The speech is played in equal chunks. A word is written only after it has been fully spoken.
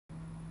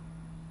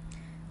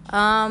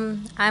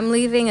I'm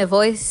leaving a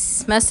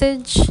voice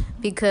message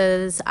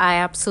because I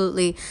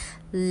absolutely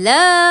love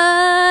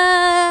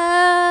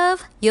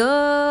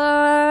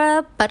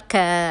your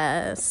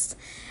podcast.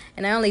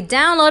 And I only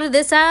downloaded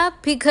this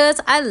app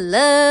because I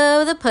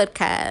love the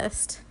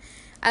podcast.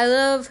 I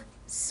love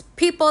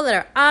people that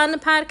are on the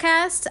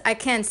podcast. I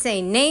can't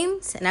say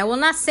names, and I will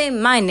not say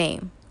my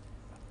name.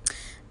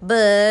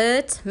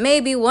 But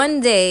maybe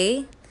one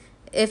day,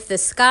 if the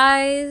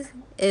sky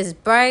is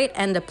bright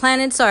and the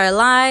planets are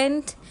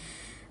aligned,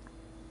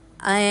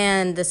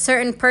 and a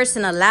certain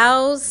person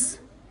allows,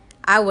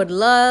 I would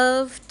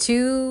love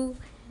to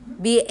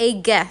be a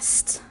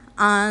guest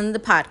on the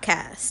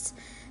podcast.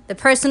 The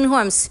person who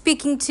I'm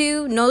speaking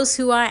to knows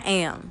who I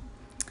am.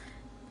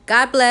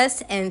 God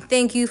bless, and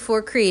thank you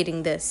for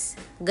creating this.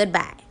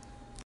 Goodbye.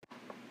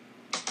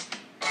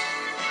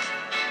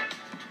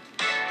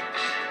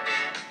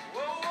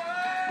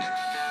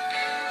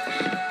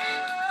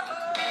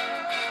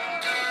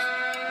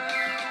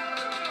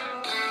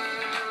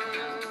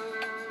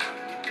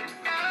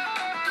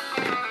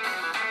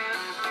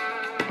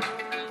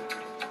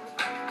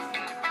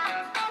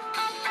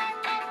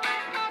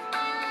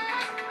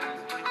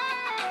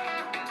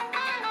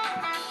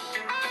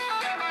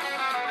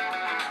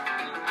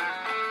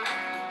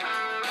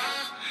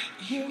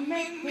 You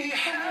make me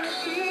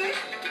happy.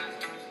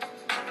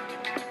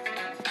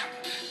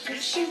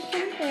 Yes, you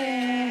can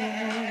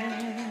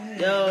have.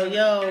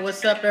 Yo,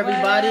 what's up,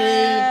 everybody? What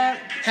up?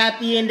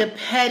 Happy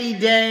Independence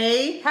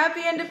Day.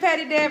 Happy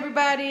Independence Day,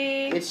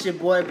 everybody. It's your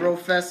boy,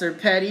 Professor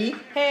Petty.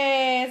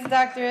 Hey, it's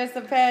Dr.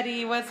 Issa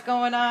Petty. What's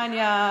going on,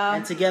 y'all?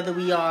 And together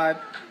we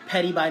are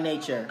Petty by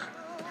Nature.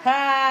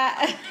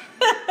 Hi.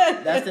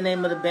 That's the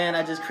name of the band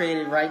I just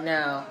created right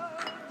now.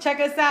 Check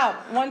us out.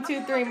 1,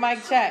 2, 3,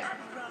 mic check.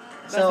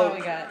 That's all we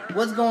got.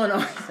 What's going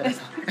on?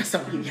 That's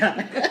all we got.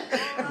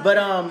 But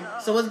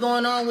so what's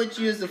going on with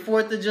you is the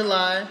 4th of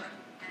July.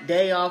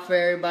 Day off for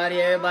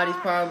everybody. Everybody's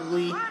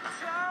probably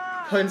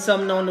putting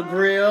something on the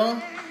grill,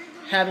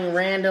 having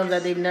randoms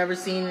that they've never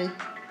seen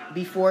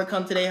before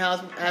come to their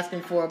house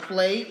asking for a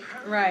plate.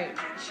 Right.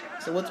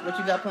 So what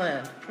you got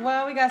planned?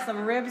 Well, we got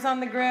some ribs on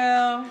the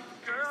grill,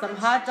 some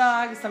hot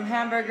dogs, some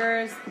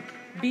hamburgers,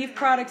 beef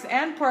products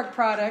and pork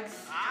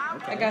products.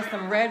 Okay. I got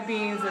some red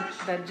beans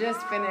that just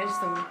finished,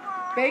 some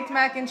baked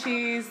mac and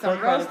cheese, some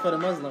Pork roast. product for the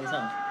Muslims,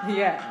 huh?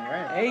 Yeah. All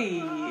right.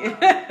 Hey.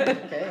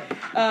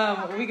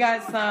 Okay. We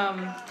got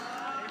some,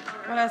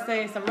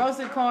 some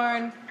roasted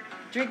corn,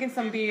 drinking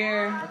some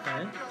beer,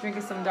 Okay.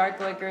 drinking some dark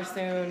liquor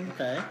soon,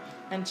 Okay.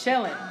 and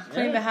chilling.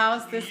 Cleaned the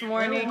house this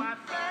morning.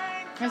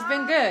 It's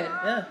been good.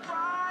 Yeah.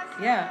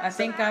 Yeah, I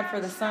thank God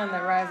for the sun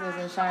that rises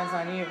and shines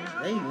on you.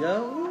 There you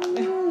go.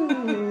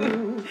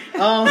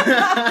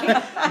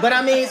 But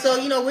I mean, so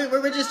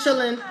we're just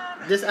chilling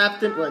this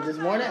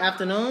morning,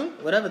 afternoon,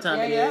 whatever time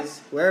it is,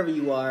 wherever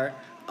you are.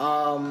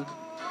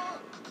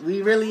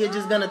 We really are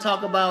just gonna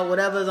talk about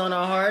whatever's on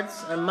our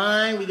hearts and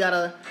mind. We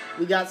got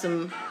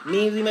some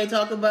memes we may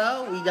talk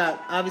about. We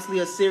got obviously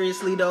a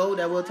seriously though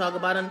that we'll talk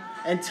about,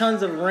 and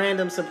tons of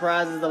random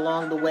surprises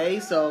along the way.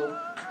 So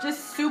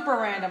just super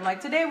random. Like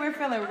today we're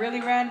feeling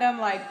really random.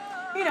 Like,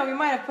 we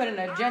might have put an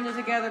agenda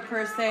together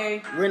per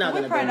se. We're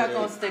probably not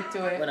gonna stick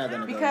to it. We're not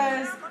gonna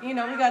because we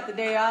got the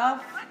day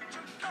off,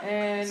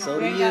 and so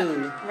we do ain't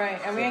you. got,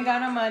 right, and we ain't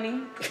got no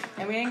money,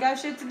 and we ain't got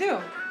shit to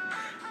do.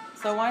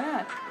 So why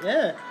not?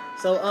 Yeah.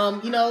 So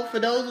for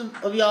those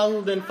of y'all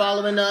who've been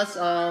following us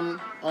on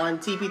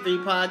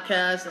TP3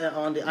 Podcast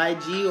on the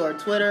IG or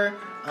Twitter,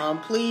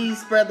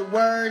 please spread the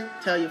word.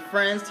 Tell your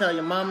friends. Tell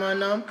your mama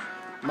and them.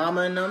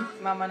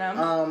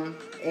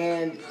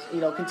 And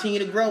continue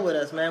to grow with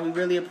us, man. We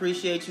really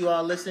appreciate you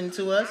all listening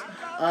to us.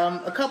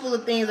 A couple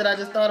of things that I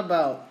just thought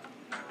about.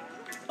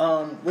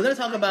 We're gonna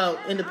talk about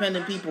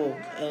independent people,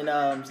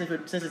 and since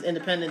it's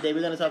Independent Day,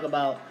 we're gonna talk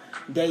about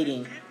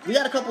dating. We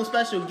got a couple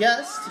special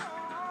guests.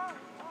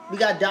 We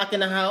got Doc in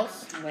the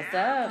house. What's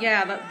up?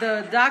 Yeah,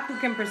 the doc who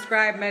can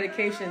prescribe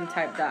medication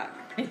type doc.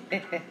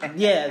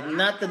 Yeah,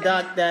 not the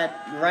doc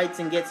that writes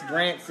and gets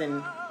grants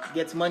and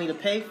gets money to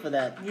pay for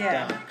that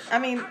doc. I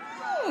mean,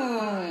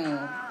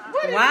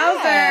 what is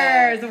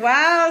that?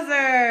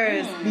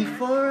 Wowzers.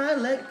 Before I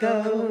let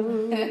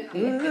go.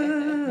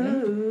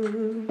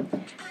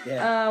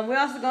 Yeah. We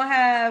also gonna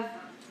have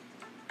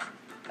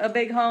a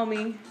big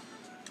homie.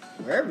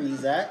 Wherever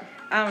he's at.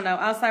 I don't know,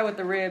 outside with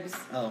the ribs.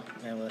 Oh,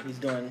 yeah, well, he's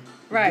doing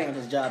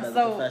his job as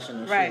a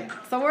professional. Right.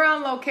 Shit. So we're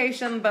on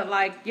location, but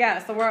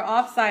so we're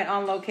off-site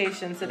on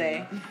location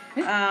today.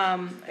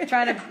 Trying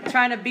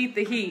to beat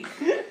the heat.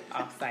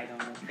 Off-site on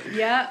location.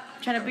 Yeah,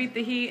 trying to beat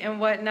the heat and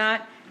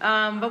whatnot.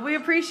 But we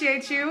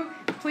appreciate you.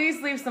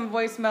 Please leave some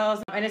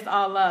voicemails, and it's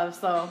all love.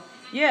 So,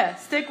 yeah,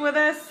 stick with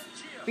us.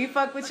 We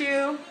fuck with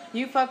you.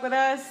 You fuck with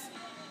us.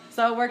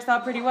 So it works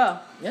out pretty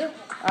well. Yeah.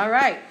 All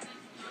right.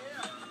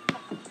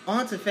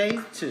 On to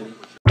phase 2.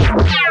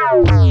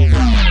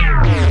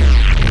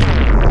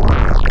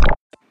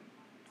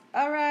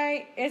 All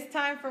right, it's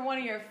time for one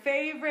of your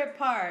favorite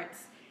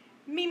parts.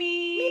 Memes.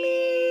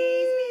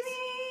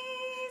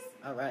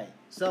 All right.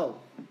 So,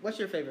 what's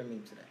your favorite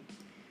meme today?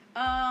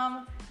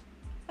 I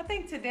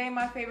think today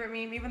my favorite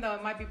meme, even though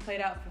it might be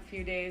played out for a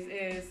few days,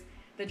 is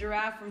the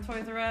giraffe from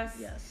Toys R Us.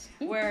 Yes.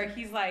 Where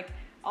he's like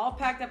all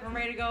packed up and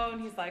ready to go,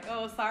 and he's like,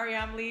 "Oh, sorry,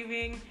 I'm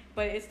leaving,"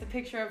 but it's the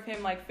picture of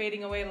him like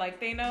fading away like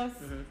Thanos.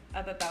 Mhm.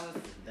 I thought that was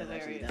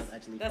hilarious.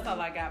 That's funny.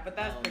 all I got, but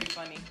that's pretty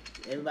funny.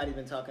 Everybody's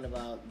been talking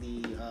about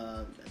the.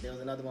 There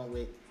was another one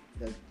with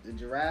the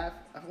giraffe.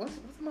 What's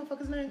the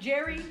motherfucker's name?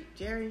 Jeffrey.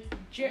 Jeffrey.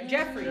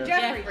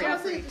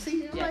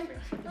 See, I'm like,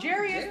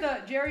 Jerry is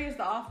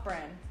the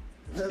off-brand.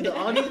 the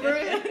Aldi's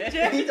brand.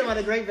 He's talking about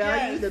the Great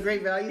Value. Yes. The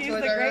Great Value. He's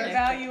Toys the R Great Us.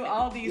 Value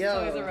Aldi's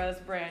Yo. Toys R Us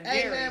brand.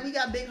 Hey Jerry. man, we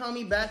got Big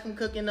Homie back from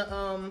cooking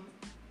outside.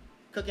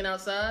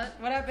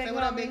 What up, Big Say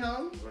what up, Homie? Big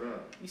Homie? What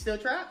up? You still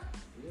trapped?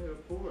 Yeah,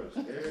 of course.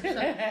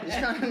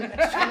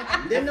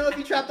 Didn't know if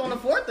you trapped on the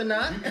 4th or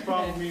not. You can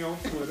follow me on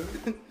Twitter.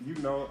 You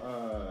know,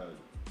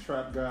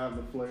 Trap God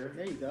the Flare.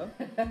 There you go.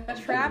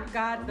 Trap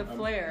God the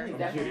Flare. I'm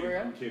That's kidding. real.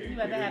 I'm kidding. You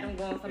about to have them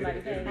go on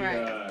somebody's It'd be,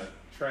 Right.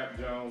 Trap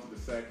Jones the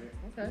second.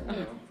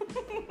 Okay.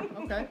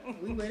 Okay,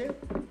 we with it.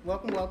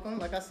 Welcome.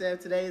 Like I said,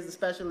 today is a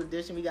special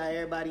edition. We got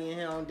everybody in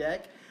here on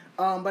deck.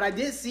 But I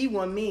did see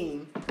one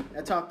meme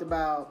that talked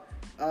about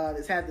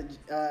it's had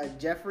the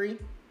Jeffrey,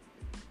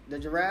 the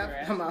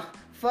giraffe. Come on,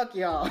 fuck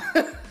y'all.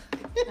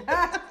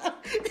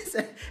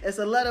 It's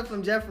a letter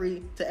from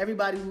Jeffrey to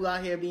everybody who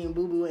out here being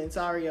boo-boo and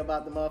sorry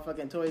about the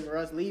motherfucking Toys R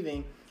Us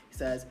leaving. He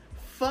says,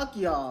 fuck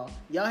y'all.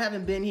 Y'all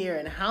haven't been here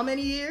in how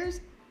many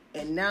years?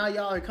 And now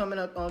y'all are coming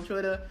up on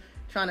Twitter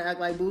trying to act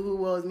like boo-hoo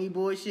was me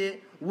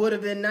bullshit. Would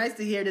have been nice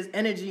to hear this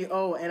energy,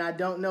 and I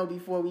don't know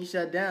before we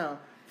shut down.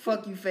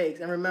 Fuck you fakes.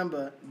 And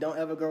remember, don't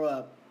ever grow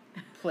up.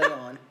 Play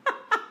on.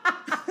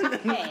 Hey,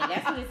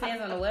 that's what it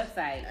says on the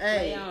website.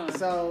 Play on.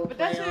 But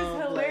that shit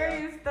is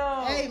hilarious,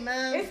 though. Hey,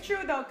 man. It's true,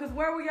 though, because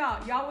where were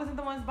y'all? Y'all wasn't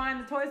the ones buying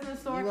the toys in the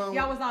store.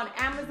 Y'all was on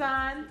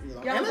Amazon.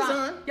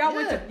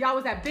 Y'all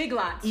was at Big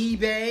Lots.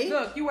 eBay.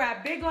 Look, you were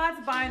at Big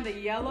Lots buying the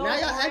yellow Now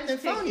y'all orange acting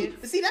funny. tickets.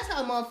 But see, that's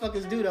how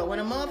motherfuckers do though. When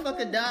a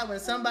motherfucker died, when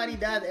somebody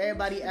dies,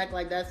 everybody act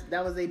like that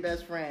was their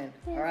best friend.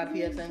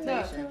 R.I.P.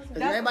 Extentation.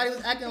 Because everybody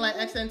was acting like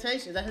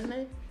Extentation. Is that his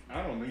name?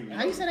 I don't even know.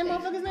 How you say that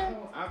motherfucker's name?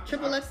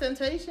 Triple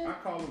Extentation? I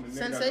call him the nigga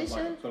Sensation?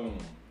 that look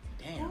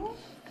like a thumb.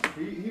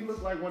 Damn. He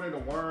looked like one of the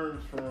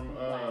worms from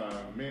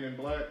Men in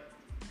Black.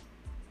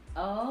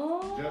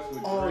 Oh. Just with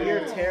Oh, dread.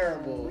 you're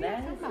terrible.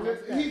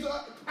 He's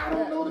I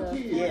don't know the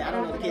kid. Yeah, I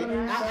don't know the kid.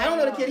 I don't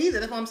know the kid either.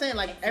 That's what I'm saying.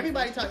 Like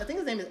everybody talk. I think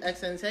his name is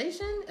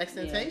Extentation.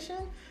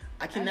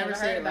 I can never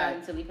say it about right. it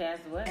until he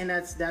passed away. And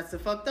that's the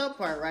fucked up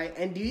part, right?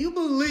 And do you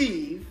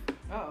believe?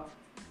 Oh.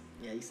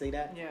 Yeah, you say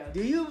that? Yeah.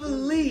 Do you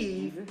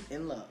believe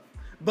in love?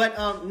 But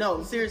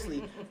no,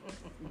 seriously.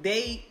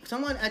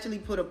 Someone actually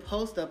put a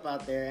post up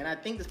out there, and I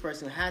think this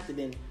person had to have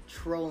been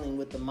trolling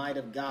with the might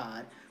of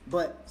God.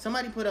 But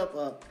somebody put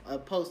up a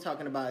post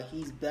talking about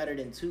he's better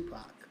than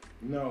Tupac.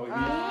 No,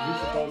 he's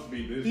supposed to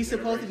be this. He's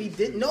supposed to be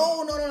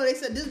no. They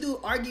said this dude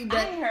argued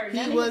I ain't heard that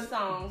none he of was his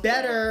songs,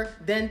 better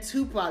than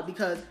Tupac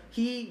because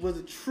he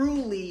was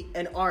truly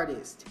an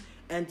artist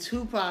and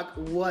Tupac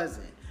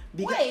wasn't.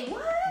 Because Wait,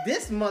 what?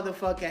 This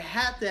motherfucker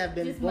had to have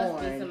been This born.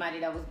 must be somebody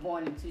that was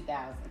born in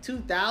 2000.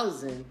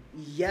 2000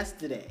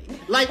 yesterday.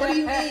 Like, what do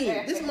you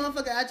mean? This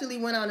motherfucker actually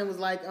went out and was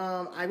like,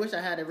 I wish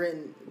I had it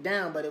written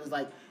down, but it was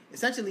like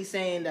essentially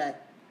saying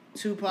that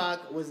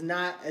Tupac was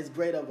not as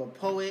great of a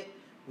poet,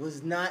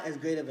 was not as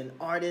great of an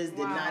artist,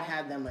 did not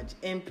have that much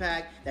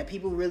impact, that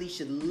people really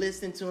should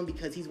listen to him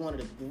because he's one of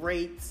the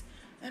greats.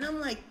 And I'm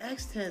like,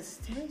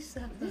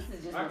 Extentation. This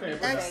is just I what can't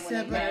people say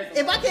when they marry If I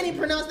someone. can't even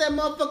pronounce that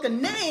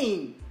motherfucker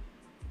name,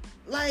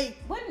 like,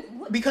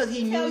 What- because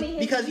he tell knew me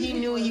his because he music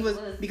knew he was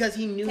because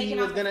he knew he taken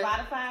was off gonna of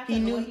Spotify he 'cause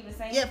of knew what he was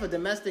saying? yeah, for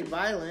domestic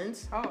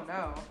violence. Oh,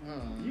 no.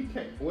 You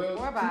can't. Well,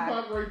 Or by-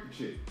 Tupac raped the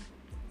chick.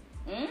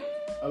 Mm?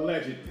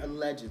 Allegedly.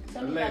 Allegedly.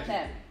 Tell me about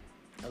that.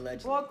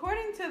 Allegedly. Well,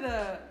 according to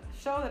the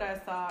show that I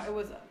saw, it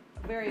was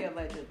very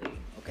allegedly.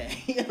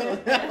 Okay.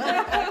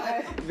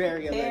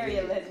 Very allegedly. Very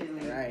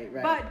allegedly.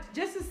 Right. But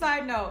just a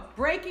side note,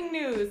 breaking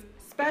news,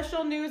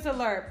 special news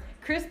alert.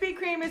 Krispy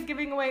Kreme is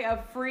giving away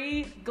a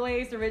free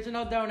glazed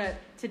original donut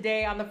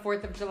today on the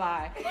 4th of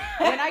July.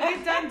 When I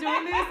get done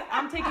doing this,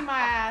 I'm taking my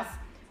ass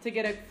to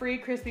get a free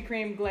Krispy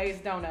Kreme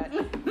glazed donut.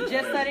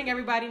 Just letting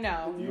everybody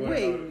know. You wanna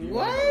Wait, know- you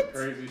wanna know what? the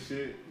crazy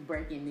shit.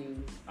 Breaking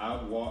news. I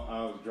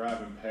was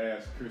driving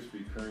past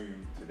Krispy Kreme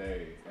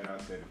today, and I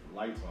said, if the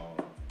lights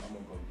on, I'm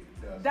gonna go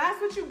get a dozen.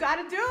 That's what you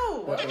gotta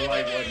do. But the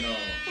light wasn't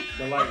on.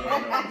 The light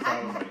wasn't on, so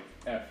I was like,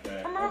 F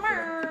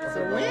that. It's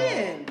a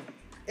win.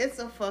 It's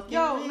a fucking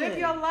Yo, win. live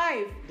your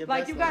life. The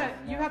Like best you life.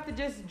 you have to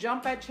just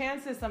jump at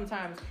chances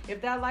sometimes.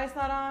 If that light's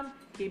not on,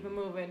 keep it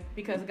moving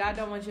because God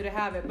don't want you to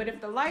have it. But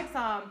if the light's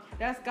on,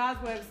 that's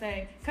God's way of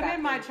saying, "Come Stop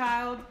in, my it.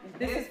 child.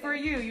 This is for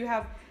you.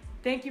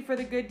 Thank you for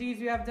the good deeds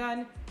you have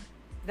done.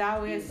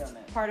 thou Eat a is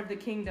donut. part of the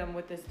kingdom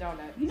with this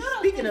donut. You know those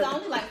Speaking things of- are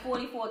only like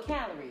 44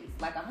 calories.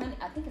 Like 100,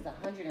 I think it's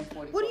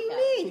 144 What do you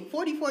calories. mean?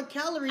 44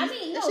 calories? I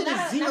mean, that no, shit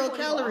not, is 0 not 44,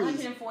 calories.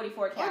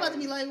 144 I'm calories. about to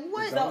be like,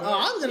 what? So- Oh,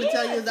 I was gonna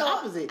tell you it's the so,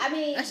 opposite. I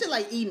mean- that shit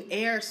like eating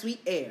air, sweet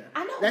air.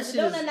 I know, that but shit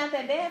donut is. not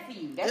that bad for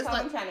you. That's it's all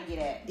like- I'm trying to get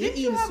at. You're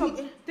eating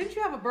sweet. Didn't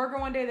you have a burger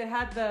one day that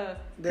had the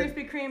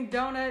Krispy Kreme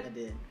donut I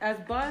did. as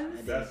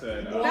buns? That's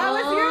at That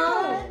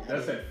was you.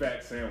 that's that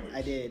fat sandwich.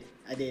 I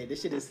did.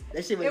 This shit is.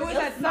 That shit was. It was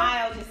Your at some-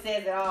 smile just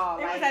says it all.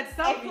 It was like, at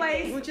some place.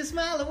 everything. Would you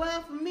smile a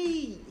while for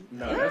me?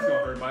 No, that's gonna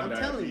hurt my I'm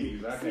telling you.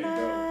 diabetes. I can't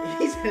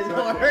go. He said it's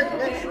gonna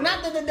hurt.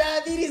 Not that the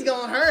diabetes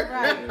gonna hurt.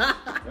 Right.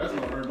 That's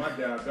gonna hurt my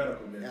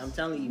diabeticalness. I'm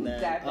telling you,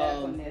 man.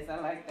 Diabeticalness, I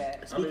like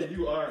that. I mean,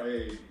 you are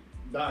a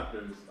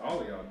doctor. All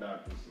of y'all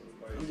doctors.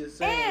 So, like, I'm just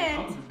saying.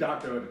 And I'm the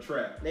doctor of the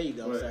trap. There you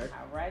go, But sir.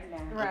 All right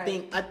now.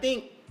 Right. I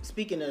think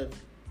speaking of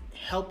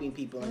helping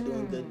people and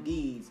doing good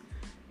deeds,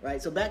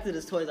 right? So back to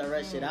this Toys R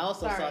Us shit. I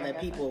also Sorry, saw I that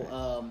guess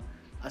people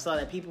I saw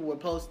that people were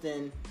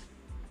posting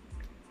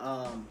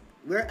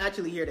we're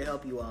actually here to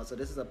help you all. So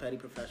this is a petty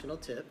professional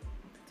tip.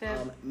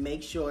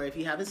 Make sure if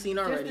you haven't seen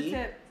already,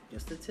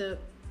 just a tip,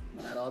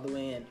 not all the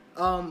way in.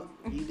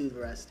 You do the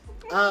rest.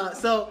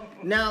 So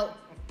now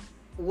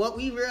what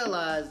we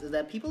realized is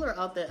that people are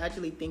out there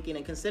actually thinking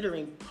and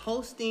considering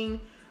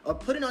posting or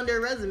putting on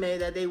their resume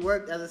that they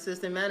worked as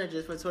assistant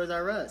managers for Toys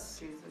R Us.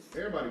 Jesus.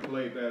 everybody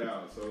played that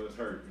out, so it's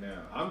hurt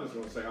now. I'm just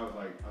gonna say I was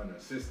like an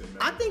assistant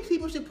I manager. think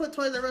people should put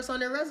Toys R Us on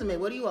their resume.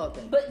 What do you all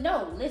think? But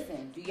no,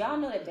 listen. Do y'all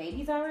know that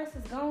Babies R Us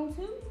is gone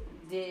too?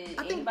 Did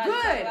I think anybody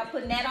talk good. about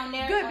putting that on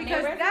there? Good, on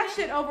because their that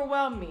resume? shit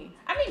overwhelmed me.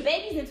 I mean,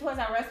 Babies and Toys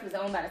R Us was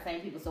owned by the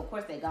same people, so of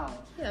course they're gone.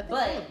 Yeah, I think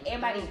But so.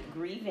 everybody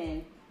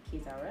grieving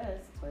Kids R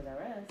Us, Toys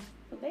R Us,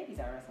 put Babies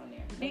R Us on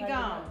there. Be Nobody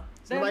gone. knows.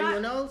 So nobody will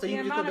know? So the you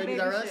just put amount of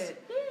Babies R baby Us?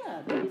 shit.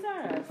 Yeah, Babies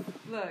R Us.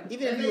 Look,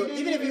 Even if And you they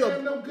even if didn't you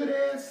have no good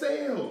ass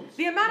sales.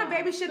 the amount of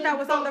baby shit that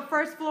was on the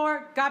first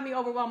floor got me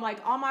overwhelmed. Like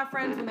all my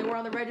friends when they were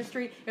on the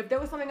registry, if there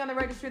was something on the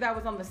registry that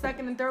was on the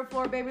second and third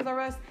floor, Babies R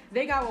Us,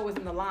 they got what was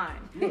in the line.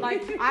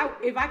 Like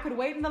if I could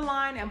wait in the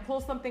line and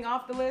pull something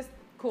off the list,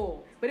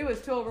 cool. But it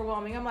was too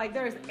overwhelming. I'm like,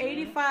 there's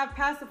 85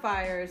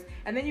 pacifiers,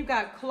 and then you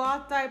got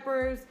cloth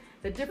diapers,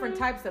 the different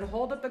types that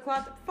hold up the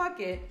cloth. Fuck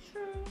it.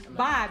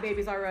 Bye,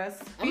 Babies R Us.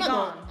 Be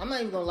gone. I'm not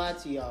even gonna lie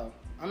to y'all.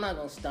 I'm not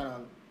gonna stunt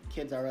on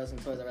Kids R Us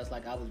and Toys R Us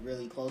like I was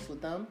really close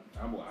with them.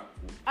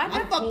 I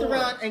never- fucked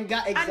around and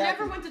got exactly.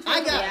 never went to Toys I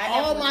R got Us. Yeah, I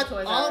never all went my to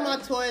Toys R all my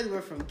Us. toys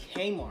were from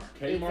Kmart.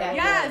 Kmart.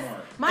 Yes.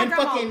 Walmart. My and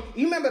grandma. fucking,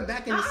 you remember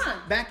back in the Uh-uh.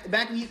 back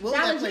what was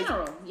Dollar that place?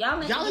 General.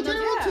 Y'all Dollar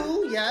General yeah.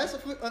 too. Yes.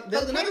 There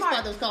was another Kmart.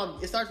 spot that was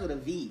called. It starts with a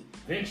V.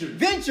 Ventures.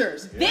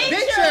 Ventures.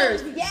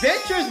 Ventures, yes.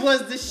 Ventures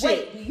was the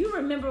shit. Wait, do you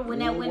remember when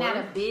that went out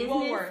of Woolworth? business?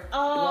 Woolworth.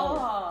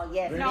 Oh,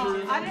 yes. No,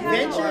 Ventures. I didn't have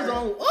Ventures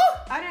no. on.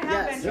 I didn't have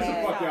Yes. This is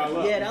Ventures. fuck y'all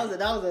up. Yeah, that was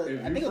a. If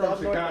I think you it was from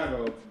up north.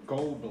 Chicago,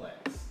 Gold Blast.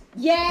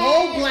 Yes.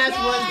 Gold Blast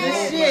was the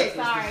yes. shit.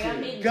 Sorry, the I shit.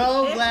 mean.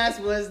 Gold Glass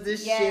was the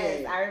Yes,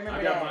 shit. I remember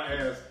I got that. my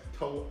ass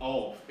towed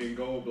off in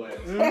Gold Blast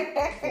Hmm?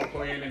 for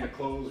playing in the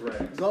clothes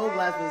racks. Gold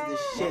Glass was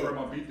the My shit.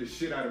 grandma beat the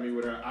shit out of me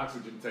with her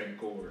oxygen tank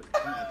cord.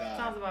 Oh my God.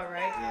 Sounds about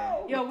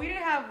right. Yo, we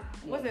didn't have,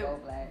 was Yeah, it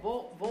Gold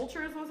Black.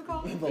 Vultures? What's it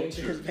called?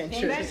 Vultures,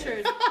 Ventures.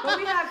 Ventures. But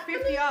we had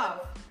 50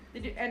 off.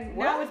 And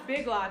now What? it's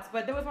Big Lots,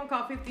 but there was one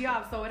called 50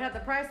 off, so it had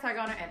the price tag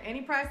on it, and any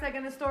price tag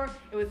in the store,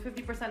 it was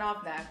 50%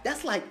 off that.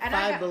 That's like And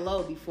I Five got-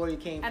 Below before you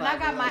came. And Five I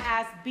got Below. my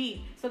ass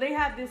beat. So they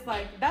had this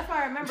like, that's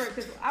why I remember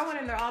because I went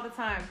in there all the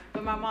time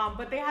with my mom.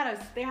 But they had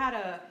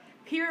a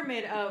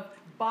pyramid of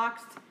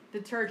boxed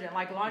detergent,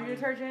 like laundry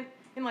detergent,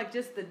 and like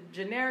just the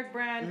generic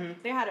brand.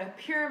 They had a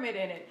pyramid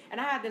in it, and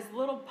I had this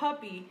little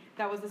puppy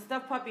that was a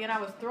stuffed puppy, and I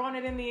was throwing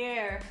it in the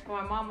air when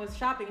my mom was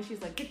shopping, and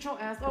she's like, "Get your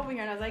ass over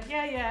here!" And I was like,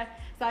 "Yeah."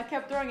 So I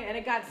kept throwing it, and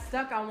it got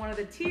stuck on one of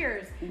the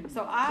tiers.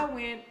 So I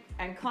went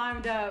and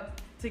climbed up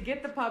to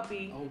get the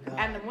puppy, Oh, God.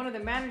 and then one of the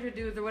manager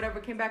dudes or whatever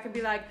came back and be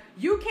like,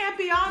 "You can't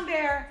be on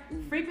there!"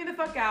 Freak me the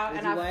fuck out, Was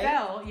and he I white?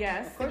 fell.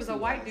 Yes, Of it course was a he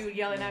white was. dude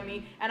yelling at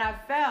me, and I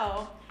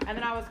fell, and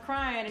then I was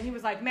crying, and he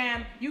was like,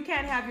 "Ma'am, you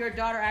can't have your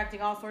daughter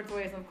acting all sorts of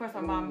ways." And of course,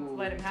 my mom Ooh,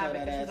 let him have tell it.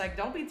 that And she's ass. like,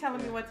 "Don't be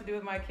telling me what to do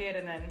with my kid,"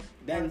 and then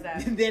that was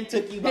that. Then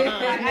took you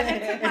behind. Right,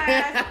 and then took my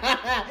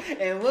ass.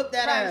 and whooped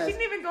that Right, ass. she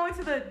didn't even go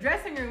into the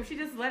dressing room. She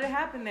just let it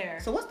happen there.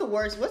 So what's the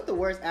worst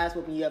ass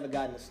whooping you ever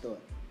got in the store?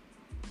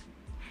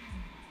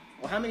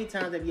 Or how many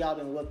times have y'all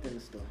been whooped in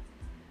the store?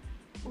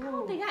 I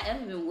don't think I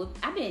ever been whooped.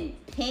 I've been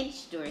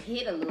pinched or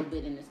hit a little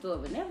bit in the store,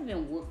 but never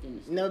been whooped in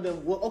the store. Never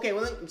been whooped. Okay,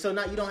 well, so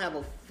now you don't have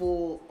a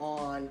full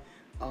on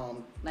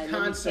Like, let me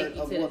concert take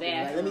you of to the whooping.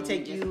 Like, let me bathroom,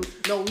 take you.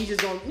 No, we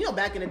just going. You know,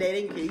 back in the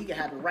day, you can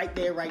have it right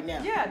there, right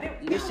now. Yeah,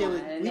 This shit was,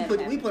 it we never put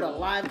a happened.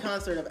 live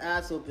concert of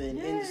ass whooping in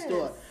the Yes.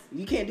 store.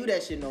 You can't do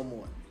that shit no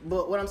more.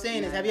 But what I'm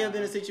saying is, have you ever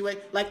been in a situation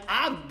like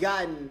I've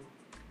gotten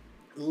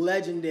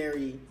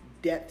legendary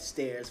death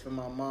stares from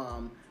my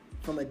mom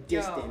from a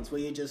distance where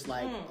you're just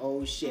like,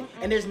 oh shit,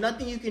 and there's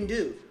nothing you can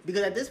do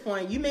because at this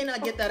point you may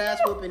not get that ass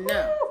whooping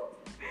now.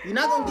 You're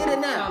not gonna get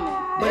it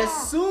now, but as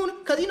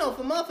soon, cause you know,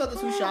 for motherfuckers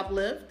who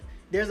shoplift,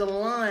 there's a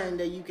line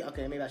that you can.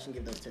 Okay, maybe I shouldn't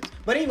give those tips.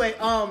 But anyway,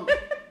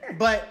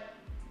 but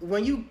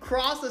when you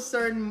pass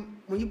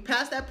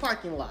that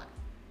parking lot,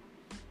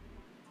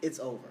 it's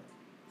over.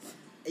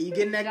 And you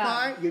get in that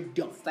car, you're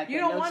done. Like You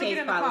don't want to get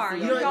in the car.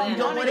 You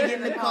don't want to get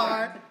in the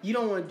car. You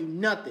don't want to do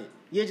nothing.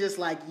 You're just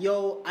like,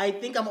 yo, I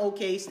think I'm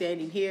okay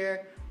standing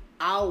here.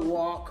 I'll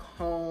walk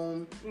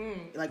home.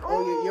 Like,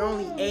 oh, you're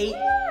only 8. You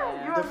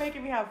are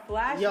making me have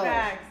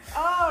flashbacks.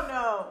 Oh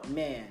no,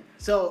 man.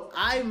 So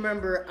I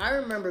remember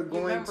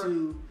going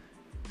to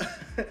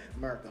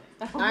America.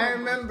 I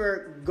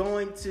remember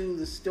going to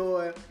the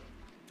store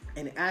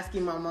and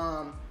asking my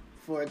mom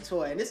for a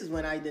toy. And this is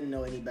when I didn't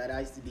know any better.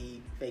 I used to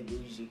be fake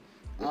bougie.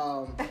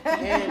 And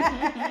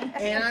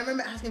I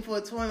remember asking for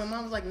a toy. My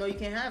mom was like, "No, you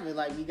can't have it.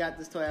 Like, we got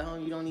this toy at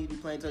home. You don't need to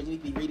be playing toys. You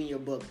need to be reading your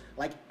book."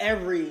 Like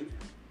every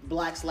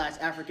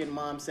Black/African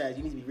mom says,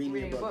 you need to be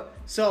reading your book.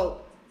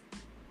 So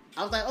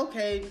I was like,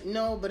 okay,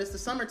 no, but it's the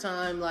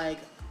summertime. Like,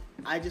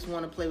 I just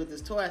want to play with this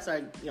toy. I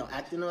started,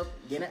 acting up,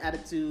 getting an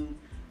attitude.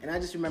 And I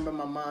just remember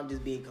my mom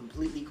just being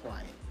completely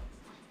quiet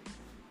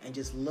and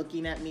just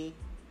looking at me.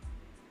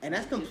 And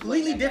that's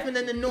completely different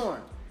than the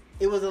norm.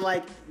 It was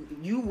like,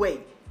 you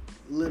wait,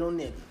 little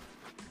nigga.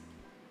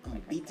 I'm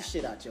going to beat the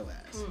shit out your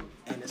ass.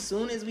 And as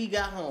soon as we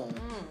got home,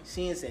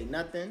 she didn't say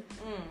nothing.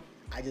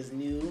 I just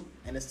knew.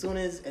 And as soon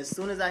as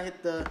I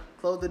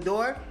close the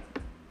door,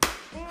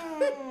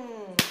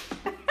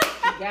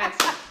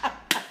 Gotcha.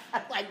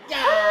 like,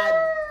 God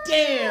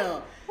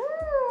damn.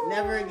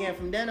 Never again.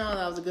 From then on,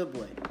 I was a good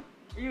boy.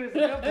 you was a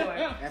good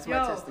boy. That's my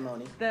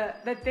testimony.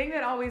 The thing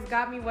that always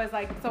got me was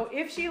like, so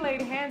if she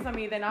laid hands on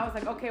me, then I was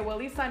like, okay, well at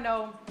least I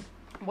know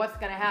what's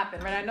gonna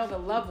happen, right? I know the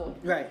level.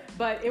 Right.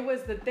 But it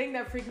was the thing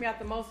that freaked me out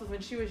the most was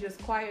when she was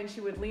just quiet and she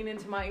would lean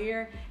into my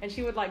ear and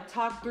she would like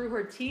talk through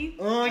her teeth.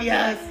 Oh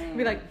yes.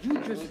 Be like, you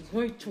just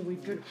wait till we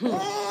get home. I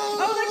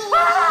was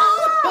like,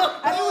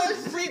 ah! And it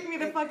would freak me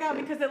the fuck out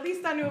because at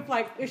least I knew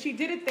if she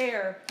did it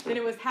there, then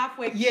it was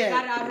halfway. She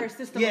got it out of her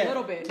system a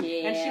little bit,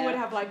 and she would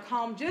have like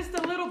calmed just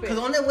a little bit. Because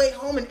on their way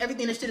home and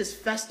everything, this shit is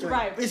festering.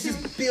 Right. It's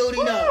just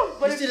building up.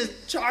 This shit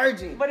is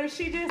charging. But if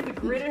she just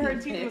gritted her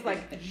teeth and was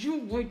like, you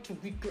wait till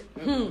we get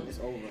home. It's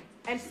over.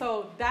 And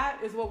so that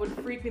is what would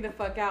freak me the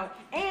fuck out.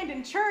 And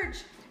in church,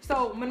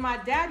 so when my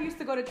dad used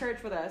to go to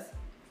church with us,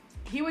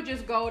 he would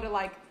just go to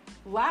like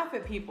laugh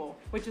at people,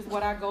 which is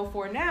what I go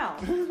for now,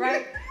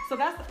 right? So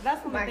that's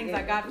one of the things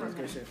I got from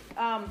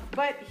him.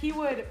 But he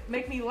would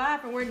make me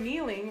laugh, and we're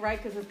kneeling,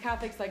 right? Because as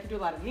Catholics, like, you do a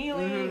lot of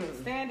kneeling and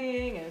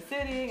standing and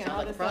sitting and all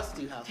like this a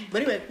prostitute house.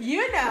 But anyway,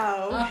 you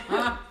know.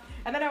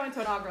 And then I went to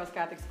an all-girls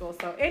Catholic school.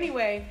 So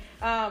anyway,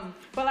 but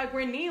like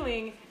we're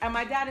kneeling, and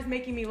my dad is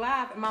making me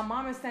laugh, and my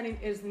mom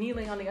is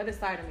kneeling on the other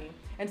side of me.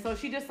 And so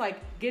she just like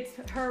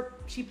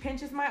she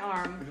pinches my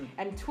arm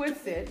and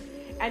twists it,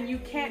 and you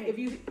can't,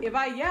 if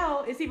I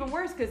yell, it's even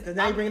worse because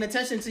now you're bringing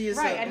attention to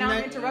yourself. Right, and now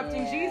I'm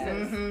interrupting Jesus.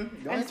 Don't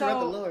and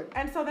interrupt the Lord.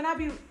 And so then I'd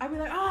be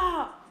like,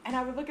 and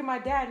I would look at my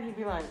dad, and he'd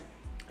be like,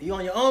 you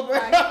on your own, bro?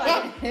 Like,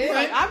 I'm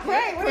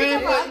praying. What are you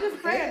talking about? I'm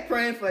just praying.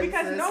 Praying for you,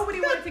 because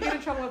nobody wanted to get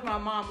in trouble with my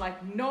mom.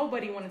 Like,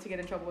 nobody wanted to get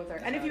in trouble with her.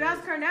 And if you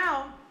ask her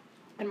now,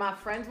 and my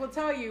friends will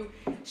tell you,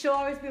 she'll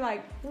always be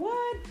like,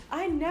 what?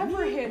 I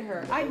never hit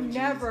her. I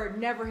never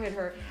hit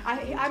her.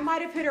 I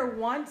might have hit her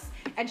once,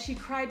 and she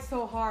cried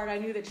so hard, I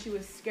knew that she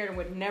was scared and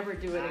would never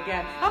do it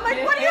again. I'm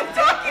like, what are you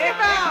talking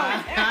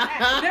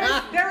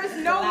about? There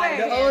is no way.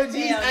 The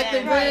OG's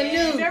acting brand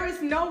new. There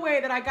is no way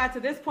that I got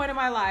to this point in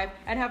my life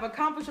and have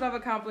accomplished what I've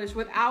accomplished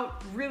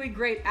without really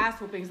great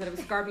ass whoopings that have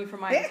scarred me for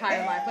my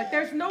entire life. Like,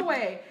 there's no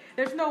way.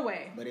 There's no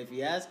way. But if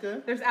you ask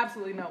her, there's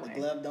absolutely no way. The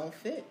glove don't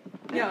fit.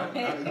 Yo,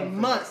 you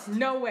must.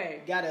 No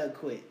way. Gotta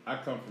quit. I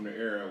come from the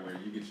era where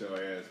you get your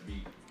ass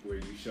beat where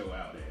you show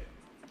out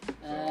at.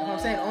 That's what I'm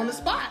saying, on the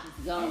spot.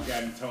 I've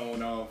gotten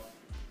toned off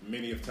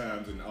many of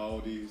times in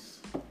Aldi's.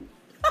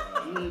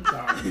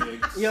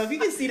 Yo, if you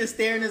can see the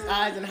stare in his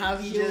eyes and how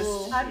he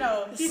just... I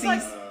know. He's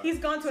like, he's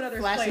gone to another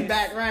flashing place.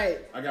 Back, right.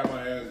 I got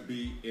my ass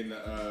beat in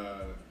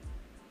the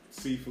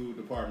seafood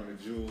department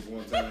of Jules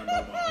one time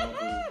by my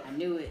uncle. I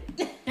knew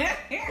it.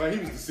 Well, he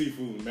was the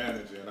seafood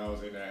manager, and I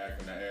was in there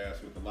acting the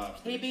ass with the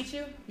lobster. He beat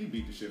you? He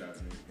beat the shit out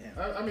of me.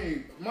 Yeah. I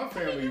mean, my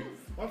family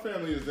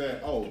is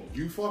that, oh,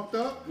 you fucked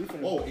up?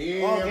 Oh,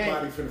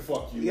 everybody finna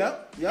fuck you.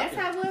 Yep. That's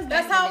how it was.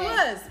 That's how it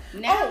was.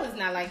 Now it's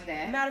not like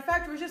that. Matter of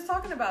fact, we were just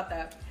talking about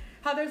that.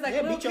 How there's like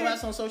little beat your kids,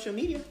 ass on social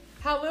media.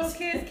 how little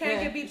kids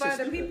can't get beat by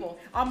other people.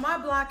 On my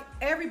block,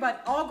 everybody,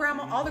 all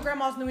the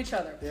grandmas knew each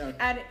other. Yeah.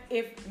 And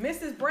if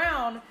Mrs.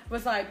 Brown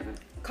was like,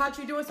 caught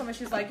you doing something,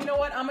 she's like, you know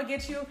what, I'm gonna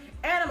get you,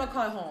 and I'm gonna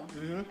call home.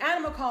 And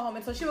I'm gonna call home.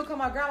 And so she would call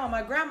my grandma.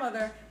 My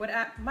grandmother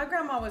my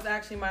grandma was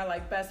actually my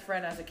like best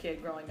friend as a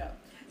kid growing up.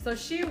 So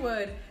she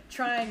would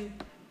try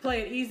and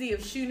play it easy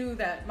if she knew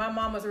that my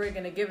mom was already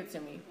gonna give it to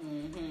me.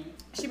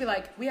 She'd be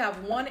like, we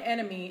have one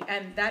enemy,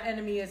 and that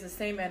enemy is the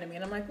same enemy.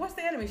 And I'm like, what's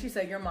the enemy? She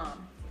said, your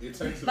mom. It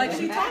takes Like,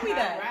 she told me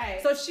that. Right.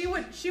 So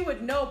she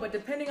would know, but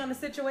depending on the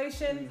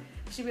situation,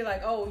 she'd be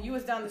like, oh, you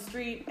was down the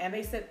street and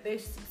they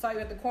saw you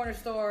at the corner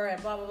store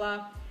and blah blah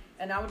blah.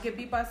 and I would get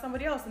beat by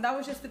somebody else, and that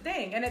was just the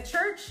thing. And at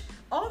church,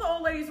 all the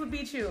old ladies would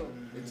beat you.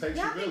 It takes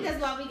Y'all a think village.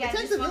 that's why we got It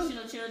takes a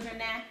dysfunctional children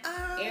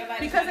now? Everybody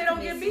Because trying they to don't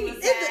commit get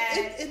beat.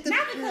 suicide. It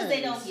Not because they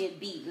depends. don't get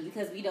beat, but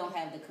because we don't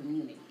have the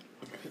community.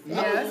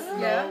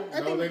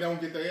 No, they don't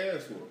get their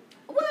ass whooped.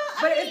 Well,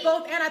 But I it's mean,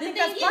 both, and I the think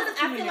thing that's part of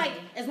I feel like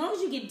community. as long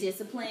as you get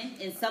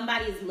disciplined and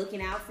somebody is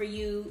looking out for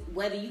you,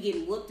 whether you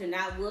get whooped or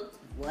not whooped,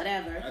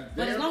 whatever.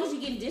 But as long as you're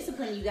getting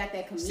disciplined, you got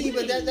that community. See,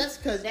 but that's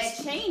because that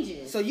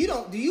changes. So you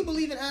don't? Do you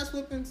believe in ass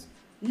whippings?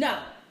 No,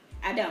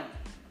 I don't.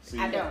 See,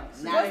 I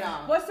don't. Not at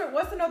all.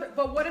 What's another?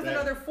 But what is That-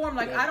 another form?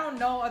 Like that- I don't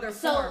know other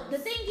So forms. the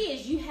thing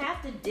is, you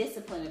have to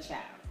discipline a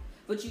child,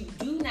 but you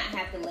do not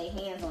have to lay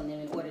hands on them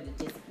in order to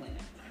discipline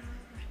them.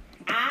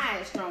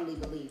 I strongly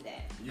believe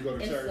that. You go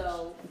to And church?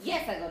 so,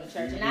 yes, I go to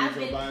church, You and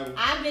read your Bible?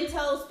 I've been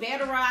told spare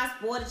the rod,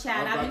 spoil the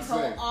child. I I've was been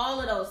about told to say, all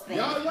of those things.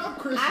 Y'all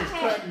Christians I've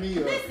had- crack me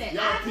up. listen,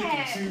 Y'all I've pick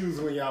had- and choose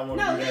when y'all want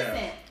to No, do listen.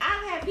 that.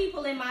 I've had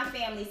people in my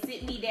family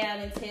sit me down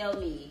and tell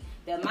me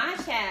that my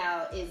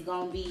child is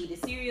gonna be the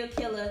serial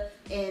killer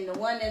and the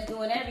one that's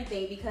doing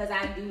everything because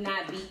I do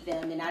not beat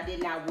them and I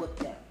did not whoop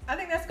them. I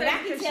think that's But great I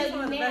can because tell she's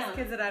one of you the best now-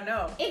 kids that I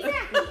know.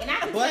 Exactly. And I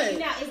can But- tell you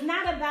now, it's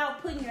not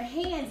about putting your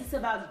hands, it's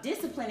about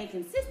discipline and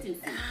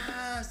consistency.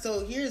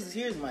 So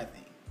here's my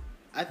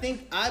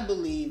thing. I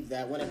believe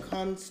that when it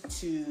comes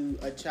to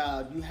a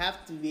child, you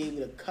have to be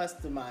able to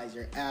customize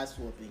your ass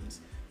whoopings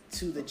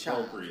to the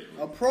child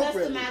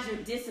appropriately. Customize your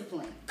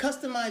discipline.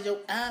 Customize your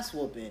ass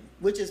whooping,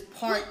 which is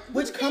part,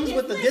 which The comes thing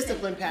with is, the listen,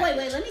 discipline package.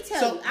 Wait, let me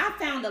tell you. I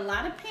found a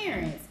lot of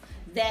parents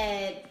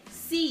that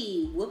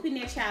see whooping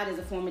their child as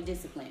a form of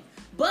discipline,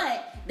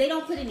 but they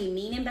don't put any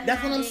meaning behind it.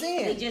 That's what I'm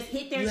saying. They just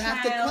hit their You child.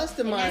 have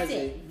to customize and that's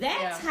it. That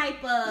Yeah.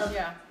 type of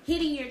Yeah.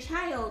 hitting your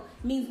child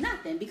means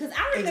nothing because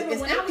I remember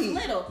It's when empty. I was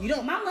little, You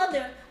don't- my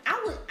mother,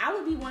 I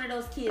would be one of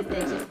those kids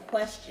that just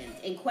questioned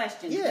and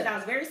questioned Yeah. because I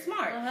was very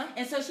smart, Uh-huh.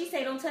 and so she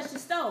say, "Don't touch the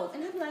stove,"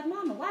 and I'd be like,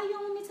 "Mama, why you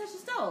don't want me to touch the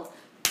stove?"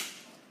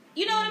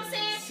 You know what I'm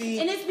saying? See-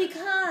 And it's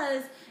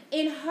because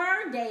in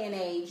her day and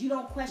age, you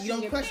don't question You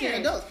don't your question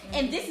parents. adults.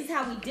 And this is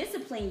how we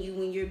discipline you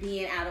when you're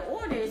being out of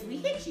order is we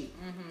hit you.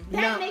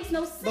 That Now- makes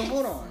no sense. But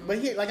hold on. But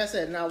here, like I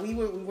said, now we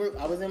were.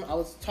 I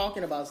was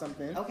talking about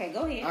something. Okay,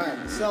 go ahead. All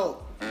right,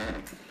 so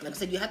like I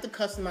said, you have to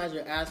customize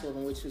your ass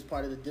whooping, which was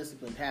part of the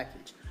discipline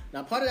package.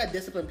 Now, part of that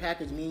discipline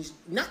package means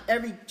not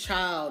every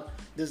child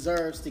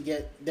deserves to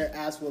get their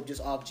ass whooped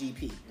just off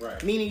GP.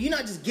 Right. Meaning you're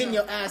not just getting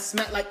your ass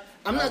smacked. Like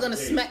I'm not Out gonna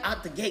the gate. smack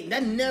out the gate.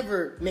 That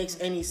never makes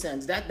any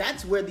sense.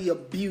 That's where the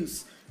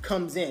abuse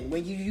comes in.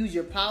 When you use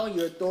your power,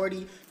 your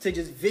authority to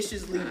just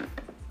viciously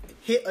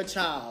hit a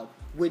child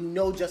with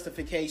no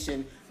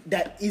justification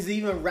that is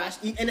even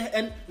rational.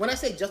 And when I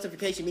say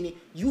justification, meaning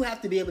you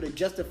have to be able to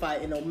justify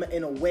it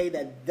in a way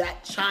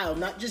that child,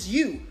 not just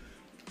you,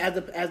 as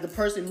the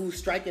person who's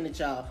striking the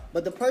child,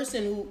 but the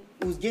person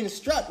who's getting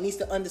struck needs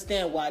to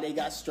understand why they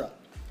got struck.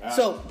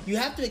 So you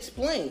have to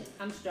explain.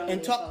 I'm strongly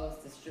and talk.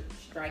 opposed to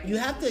striking. You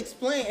have to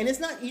explain, and it's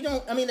not. You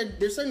don't. I mean,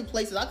 there's certain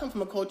places. I come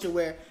from a culture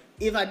where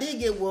if I did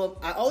get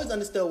whooped, I always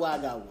understood why I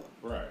got whooped.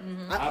 Right.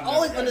 I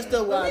always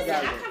understood Well, why I listen,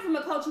 got I whooped. come from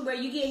a culture where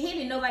you get hit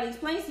and nobody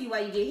explains to you why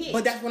you get hit.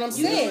 But that's what I'm You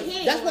saying. get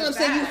hit That's what or I'm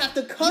saying. You died. have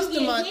to You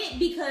customize. get hit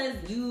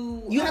because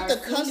you have are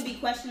to soon to be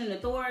questioning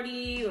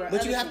authority or.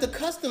 But you other have to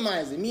things.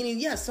 customize it. Meaning,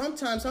 yes,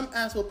 sometimes some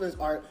ass whoopings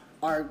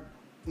are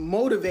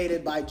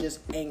motivated by just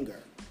anger.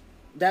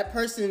 That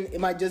person, it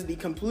might just be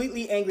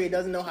completely angry,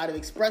 doesn't know how to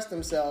express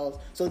themselves,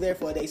 so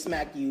therefore they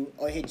smack you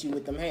or hit you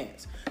with them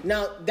hands.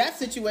 Now, that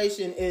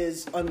situation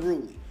is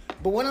unruly.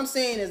 But what I'm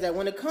saying is that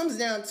when it comes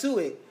down to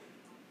it,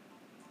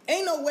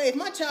 ain't no way, if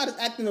my child is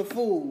acting a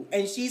fool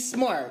and she's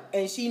smart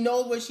and she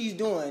knows what she's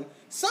doing,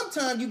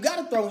 sometimes you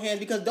gotta throw hands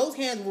because those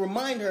hands will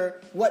remind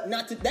her what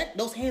not to,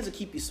 those hands will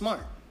keep you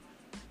smart.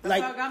 That's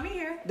how it got me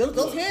here.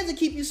 Those hands will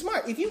keep you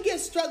smart. If you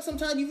get struck,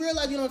 sometimes you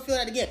realize you don't feel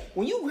that again.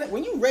 When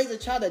you raise a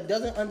child that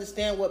doesn't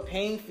understand what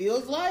pain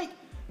feels like,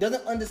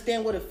 doesn't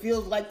understand what it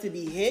feels like to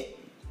be hit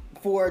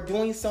for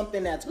doing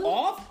something that's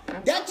off,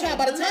 that child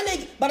by the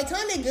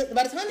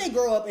time they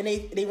grow up and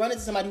they run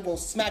into somebody who gonna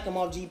smack them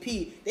off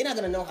GP, they're not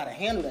gonna know how to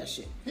handle that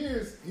shit.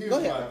 Here's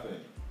Go my ahead. thing.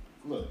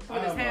 Look,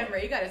 With his hand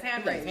raised. He got his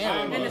hand raised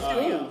hand in the raised.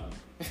 studio.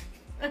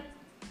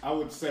 I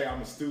would say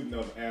I'm a student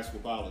of ass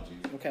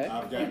whoopology. Okay.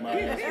 I've got my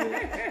ass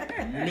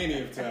whooped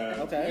many of times.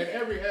 Okay. And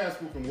every ass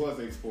whooping was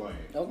explained.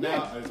 Okay.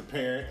 Now, as a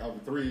parent of a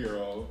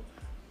 3-year-old,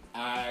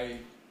 I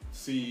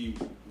see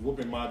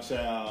whooping my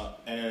child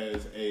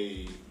as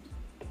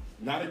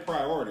not a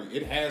priority.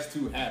 It has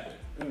to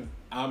happen.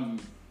 I'm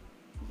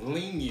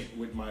lenient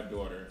with my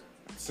daughter,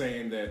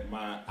 saying that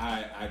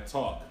I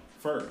talk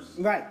first.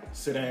 Right.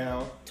 Sit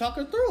down. Talk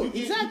her through.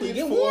 You Exactly.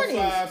 Get 4 or warnings.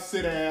 5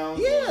 sit downs.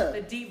 Yeah.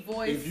 The deep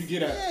voice. If you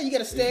get a Yeah, you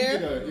gotta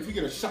stare. If you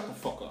get a shut the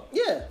fuck up.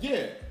 Yeah.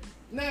 Yeah.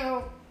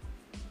 Now,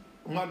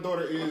 my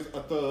daughter is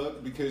a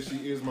thug because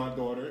she is my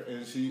daughter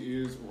and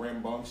she is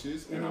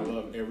rambunctious and I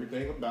love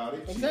everything about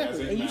it. She has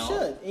Exactly. a And you mouth.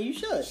 should. And you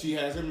should. She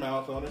has a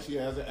mouth on her. She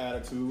has an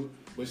attitude,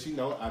 but she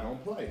know I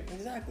don't play.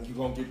 Exactly. You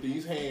gonna get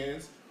these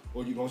hands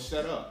or you gonna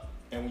shut up.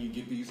 And when you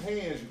get these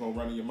hands, you're going to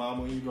run to your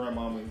mama and your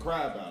grandmama and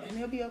cry about it. And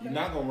he'll be okay. You're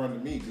not going to run to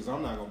me because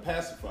I'm not going to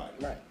pacify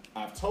you. Right.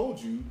 I've told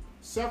you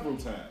several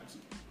times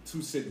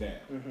to sit down.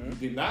 You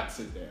did not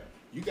sit down.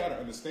 You got to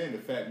understand the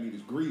fat meat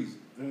is greasy.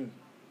 That's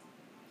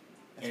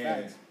And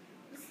facts.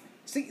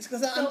 See,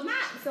 because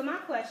So my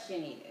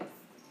question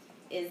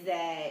is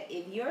that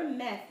if your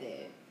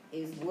method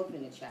is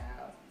whooping a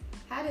child,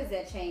 how does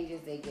that change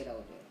as they get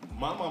older?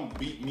 my mom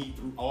beat me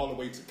through all the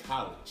way to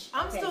college.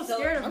 I'm Okay, still so-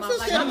 scared of I'm my still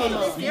mom. scared of my I'm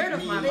mom. scared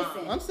of my Listen,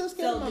 mom. I'm still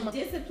scared So of my the mom.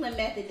 discipline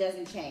method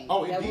doesn't change.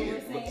 Oh, Is it that did.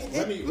 what we're saying?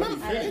 Let me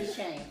How does it finish.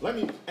 change? Let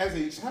me, as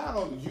a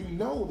child, you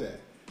know that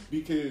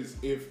because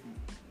if,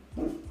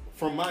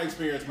 from my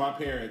experience, my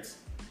parents,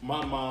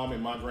 my mom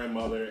and my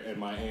grandmother and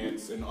my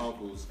aunts and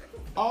uncles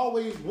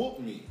always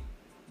whooped me.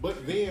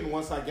 But then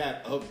once I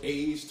got of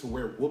age to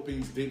where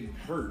whoopings didn't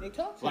hurt, They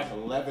taught you. like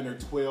 11 or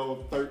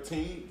 12,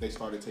 13, they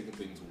started taking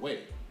things away.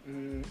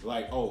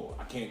 Like, oh,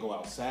 I can't go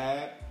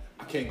outside.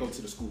 I can't go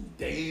to the school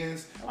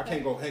dance. I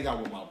can't go hang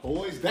out with my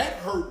boys. That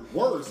hurt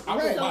worse. I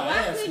Right. was So my why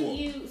ass couldn't whooped.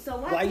 you? So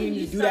Why couldn't didn't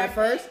you do that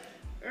start first?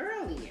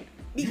 earlier?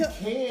 You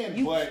can,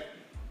 you- but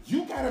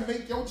you gotta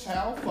make your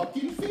child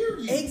fucking fear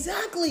you.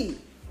 Exactly.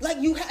 Like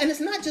and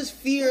it's not just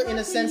fear in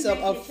a sense of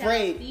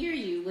afraid. Fear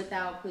you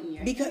without putting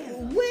your Because hands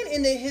on when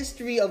in the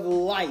history of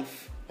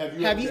life Have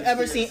have you you ever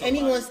ever been seen scared of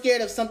anyone somebody?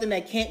 scared of something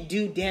that can't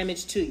do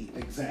damage to you?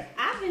 Exactly.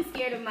 I've been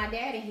scared of my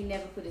dad and he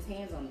never put his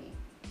hands on me.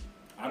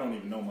 I don't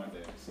even know my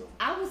dad, so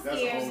I was That's a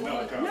scared. whole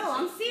nother No,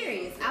 I'm conversation.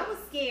 serious. I was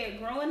scared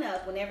growing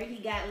up. Whenever he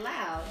got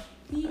loud,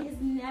 he has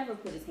never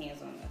put his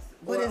hands on us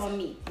or on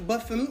me.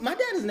 But for me, my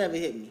dad has never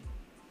hit me.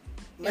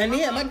 And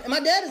yeah, my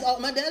dad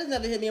has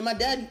never hit me, and my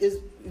dad is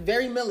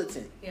very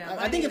militant. Yeah, I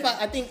mine think either.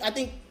 I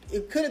think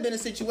it could have been a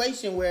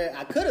situation where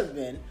I could have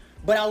been,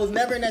 but I was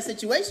never in that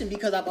situation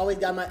because I've always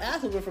got my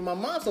ass whooping from my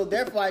mom. So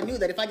therefore, I knew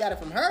that if I got it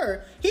from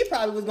her, he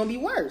probably was gonna be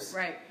worse.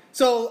 Right.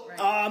 So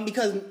Right.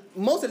 because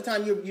most of the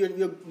time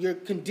you're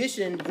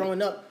conditioned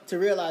growing up to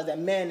realize that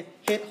men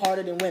hit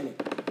harder than women.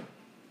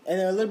 And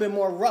they're a little bit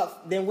more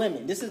rough than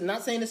women. This is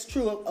not saying it's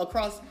true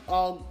across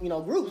all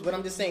groups, but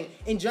I'm just saying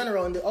in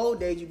general. In the old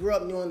days, you grew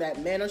up knowing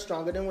that men are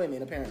stronger than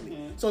women, apparently.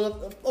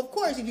 So of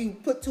course, if you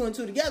put two and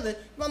two together,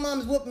 my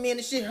mom's whooping me and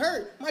the shit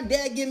hurt. My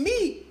dad get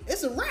me.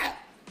 It's a wrap.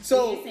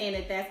 So you're saying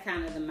that that's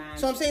kind of the mind.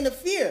 So I'm saying the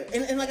fear,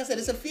 and like I said,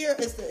 it's a fear.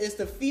 It's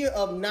the fear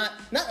of not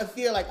a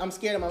fear like I'm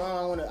scared of my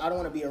mom. I don't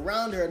want to be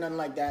around her or nothing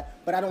like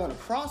that. But I don't want to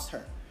cross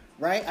her,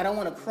 right? I don't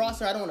want to cross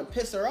her. I don't want to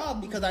piss her off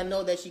because I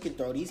know that she can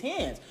throw these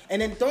hands. And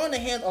then throwing the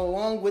hands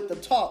along with the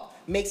talk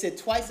makes it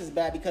twice as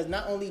bad because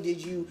not only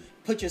did you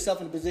put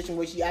yourself in a position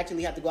where she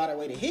actually had to go out of her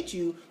way to hit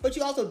you, but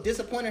you also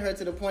disappointed her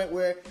to the point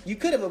where you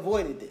could have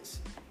avoided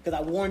this because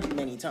I warned you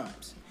many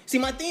times. See,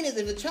 my thing is,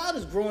 if a child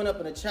is growing up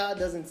and a child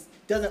doesn't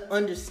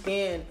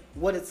understand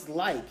what it's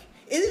like,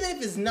 even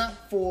if it's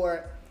not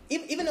for,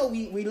 even though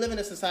we live in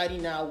a society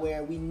now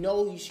where we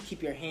know you should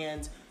keep your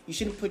hands, you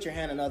shouldn't put your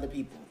hand on other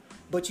people,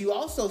 but you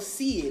also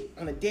see it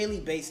on a daily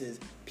basis,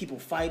 people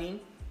fighting,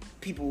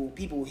 people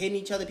hitting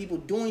each other, people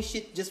doing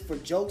shit just for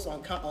jokes for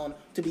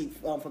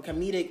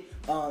comedic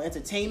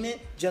entertainment,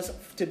 just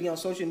to be on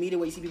social media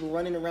where you see people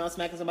running around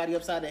smacking somebody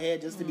upside the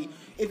head just to be.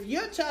 If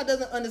your child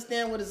doesn't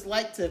understand what it's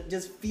like to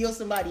just feel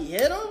somebody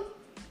hit them,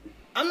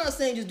 I'm not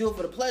saying just do it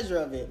for the pleasure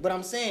of it, but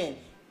I'm saying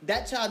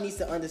that child needs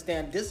to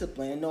understand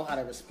discipline and know how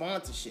to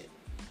respond to shit.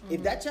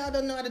 If that child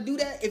doesn't know how to do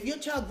that, if your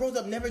child grows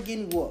up never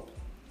getting whooped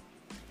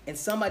and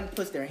somebody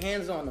puts their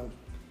hands on them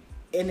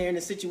and they're in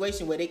a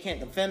situation where they can't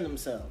defend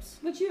themselves.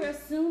 But you're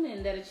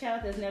assuming that a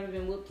child that's never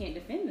been whooped can't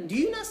defend themselves. Do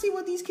you not see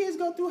what these kids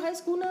go through high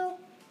school now?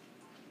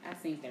 I've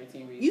seen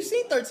 13 reasons. You've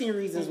seen 13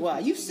 Reasons Why.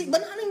 You've seen,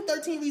 but not in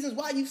 13 Reasons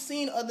Why. You've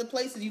seen other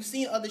places. You've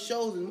seen other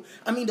shows. And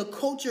I mean, the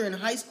culture in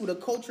high school, the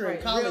culture in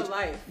Right, college, real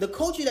life. the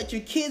culture that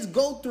your kids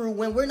go through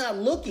when we're not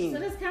looking. So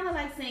that's kind of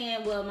like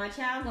saying, well, my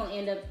child gonna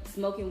end up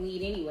smoking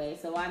weed anyway,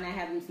 so why not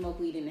have them smoke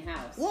weed in the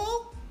house?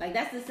 Well, Like,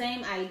 that's the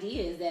same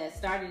ideas that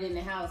started in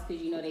the house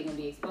because you know they're gonna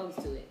be exposed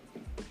to it.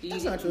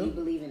 That's not true. Do you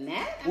believe in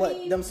that? what, I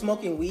mean, them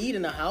smoking weed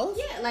in the house?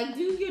 Yeah, like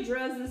do your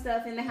drugs and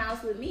stuff in the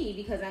house with me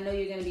because I know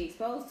you're gonna be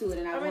exposed to it,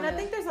 and I mean, I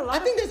think there's a lot. I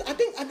think,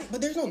 but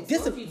there's no Exposed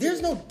discipline. you to There's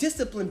it. no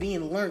discipline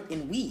being learned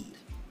in weed.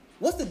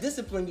 What's the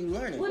discipline you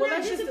learning? Well, Well, not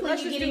let's just- discipline,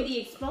 let's you're just getting do- the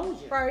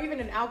exposure. or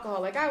even in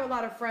alcohol. Like I have a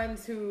lot of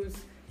friends whose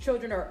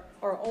children are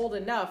old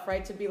enough,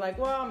 right, to be like,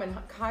 well, I'm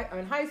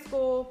in high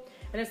school,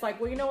 and it's like,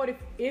 well, you know what?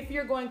 If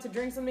you're going to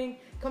drink something,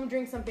 come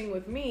drink something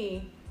with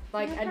me.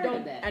 Like I've and heard of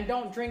don't that. and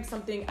don't drink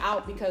something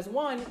out because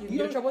one, you can get in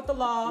don't- trouble with the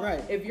law.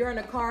 Right. If you're in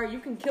a car, you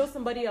can kill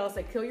somebody else,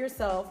 like kill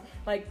yourself.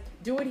 Like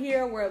do it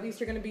here where at least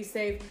you're gonna be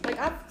safe. Like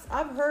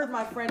I've heard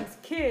my friends'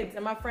 kids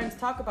and my friends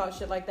talk about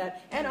shit like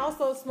that, and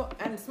also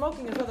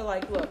smoking as well. They're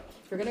like, look,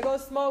 if you're gonna go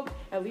smoke,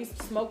 at least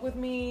smoke with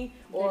me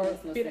or That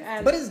makes no sense.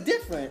 and But it's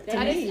different to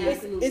That me. is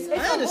absolutely It's, not.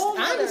 I, a understand, whole I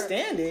nother-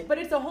 understand it. But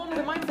it's a whole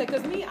nother mindset.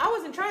 Because me, I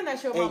wasn't trying that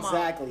shit with my mom.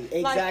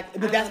 Exactly. Like,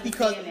 But that's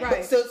because understand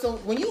that. but so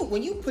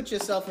when you put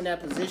yourself in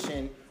that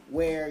position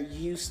where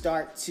you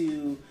start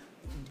to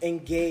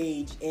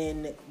engage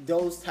in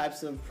those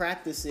types of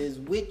practices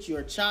with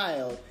your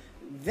child,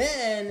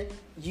 then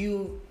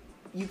you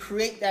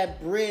create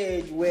that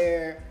bridge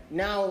where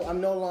now I'm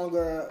no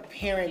longer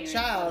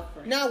parent-child.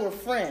 Now we're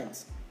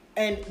friends.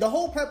 And the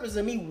whole purpose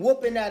of me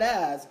whooping that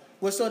ass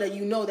was so that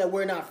you know that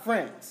we're not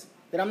friends.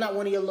 That I'm not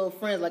one of your little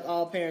friends like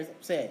all parents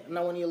say. I'm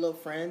not one of your little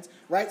friends,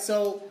 right?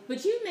 So,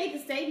 but you made the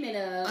statement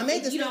of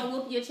if you don't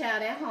whoop your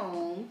child at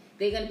home,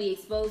 they're going to be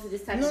exposed to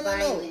this type of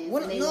violence.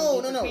 No.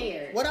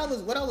 What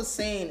I was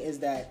saying is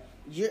that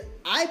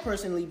I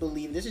personally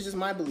believe, this is just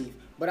my belief,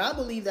 but I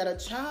believe that a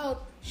child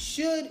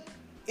should,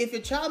 if a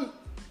child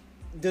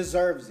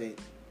deserves it,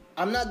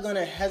 I'm not going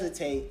to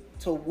hesitate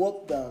to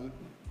whoop them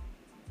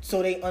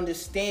so they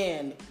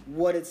understand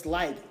what it's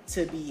like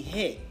to be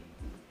hit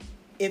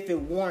if it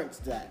warrants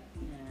that.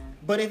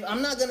 But if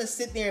I'm not gonna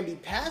sit there and be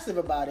passive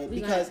about it,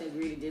 because we have to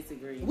agree to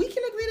disagree. We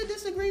can agree to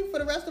disagree for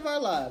the rest of our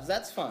lives.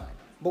 That's fine.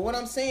 But what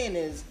I'm saying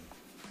is,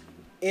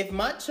 if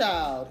my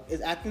child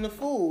is acting a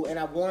fool and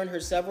I've warned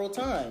her several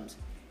times,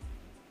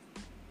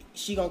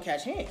 she gonna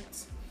catch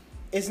hands.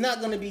 It's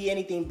not gonna be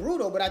anything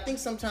brutal, but I think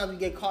sometimes we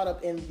get caught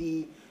up in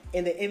the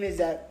image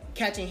that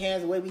catching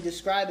hands, the way we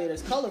describe it,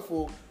 as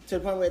colorful, to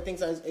the point where it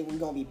thinks we're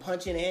gonna be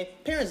punching in.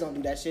 Parents don't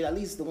do that shit. At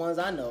least the ones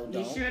I know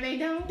don't. You sure they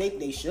don't?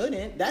 They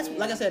shouldn't. That's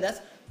like I said.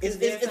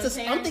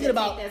 I'm thinking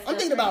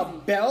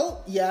about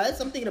belt. Yes.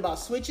 I'm thinking about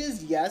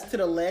switches. Yes. To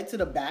the leg, to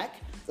the back,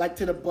 like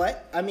to the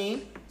butt. I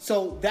mean,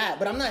 so that.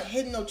 But I'm not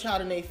hitting no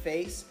child in their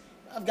face.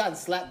 I've gotten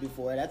slapped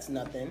before. That's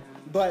nothing.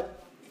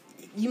 But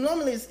you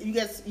normally you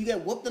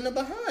get whooped in the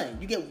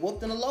behind. You get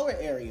whooped in the lower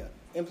area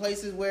in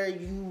places where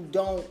you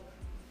don't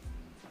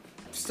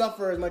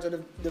suffer as much of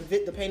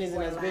the pain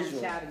isn't as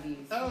visual. I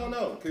don't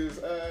know, because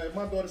if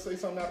my daughter say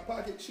something out of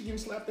pocket, she getting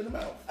slapped in the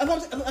mouth.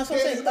 That's what I'm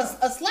saying.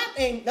 A slap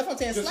ain't. That's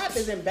what I'm saying. Slap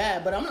isn't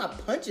bad, but I'm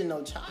not punching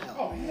no child.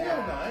 Oh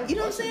hell no! You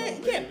know what I'm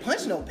saying? You can't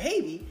punch no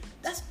baby.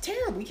 That's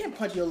terrible. You can't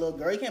punch your little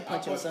girl. You can't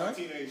punch your son. My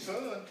teenage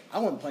son. I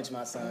wouldn't punch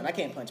my son. I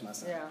can't punch my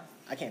son. Yeah.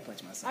 I can't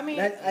punch my son. I mean,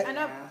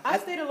 I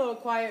stayed a little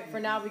quiet for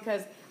now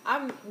because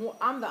I'm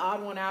the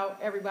odd one out.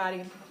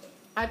 Everybody.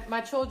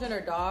 My children are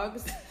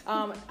dogs.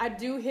 I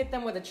do hit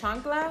them with a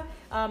chancla,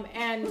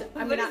 and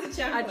I mean, a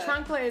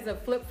chancla is a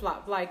flip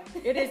flop. Like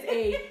it is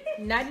a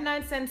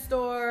 99-cent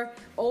store,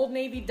 Old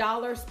Navy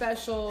dollar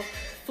special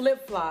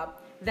flip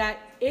flop that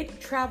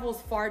it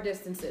travels far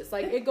distances.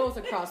 Like it goes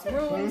across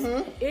rooms.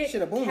 It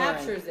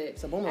captures it.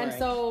 It's a boomerang. And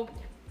so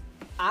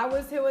I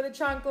was hit with a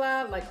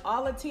chancla. Like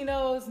all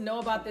Latinos know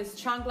about this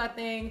chancla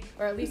thing,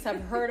 or at least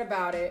have heard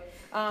about it.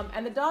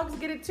 And the dogs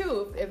get it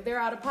too if they're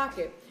out of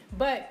pocket.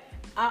 But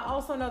I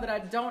also know that I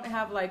don't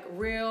have like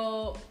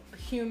real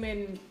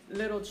human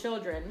little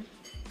children.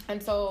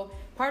 And so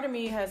part of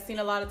me has seen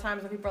a lot of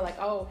times when people are like,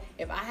 oh,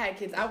 if I had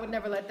kids, I would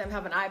never let them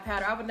have an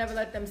iPad, or I would never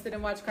let them sit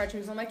and watch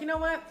cartoons. I'm like, you know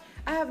what?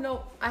 I have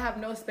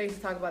no space to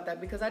talk about that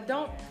because I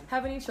don't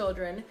have any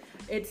children.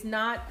 It's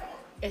nothing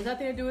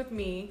to do with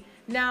me.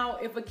 Now,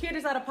 if a kid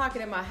is out of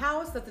pocket in my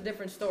house, that's a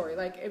different story.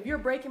 Like if you're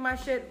breaking my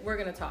shit, we're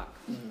going to talk.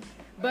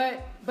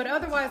 But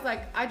otherwise,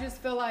 like I just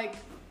feel like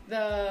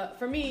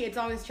for me, it's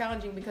always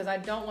challenging because I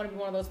don't want to be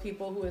one of those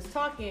people who is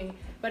talking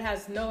but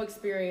has no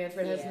experience,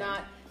 or has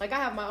not, like I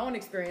have my own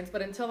experience,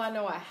 but until I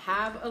know I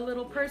have a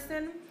little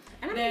person,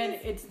 then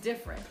it's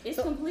different.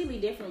 It's completely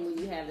different when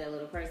you have that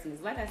little person.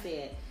 It's like I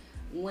said,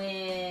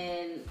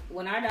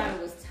 when our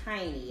daughter was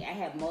tiny, I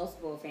had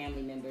multiple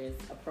family members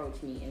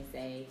approach me and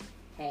say,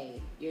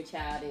 hey, your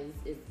child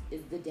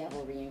is the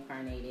devil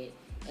reincarnated,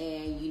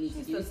 and you need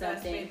to do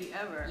something.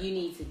 You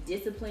need to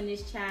discipline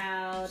this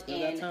child.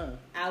 And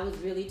I was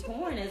really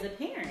torn as a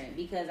parent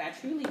because I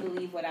truly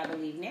believe what I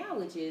believe now,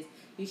 which is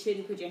you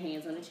shouldn't put your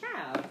hands on a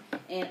child.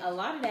 And a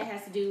lot of that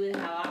has to do with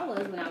how I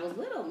was when I was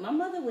little. My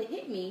mother would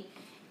hit me,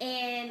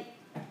 and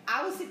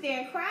I would sit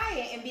there and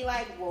cry and be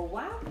like, well,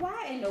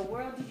 why in the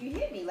world did you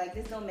hit me? Like,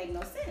 this don't make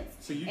no sense.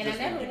 So you and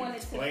just I never wanted to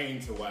explain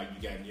to why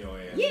you got in your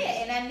ass. Yeah,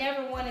 and I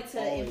never wanted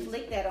to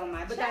inflict that on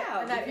my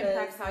child. That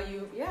impacts how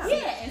you, Yeah,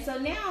 and so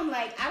now I'm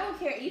like, I don't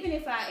care. Even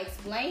if I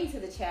explain to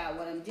the child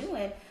what I'm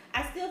doing,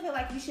 I still feel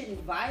like you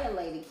shouldn't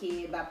violate a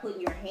kid by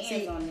putting your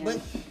hands on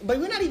them. But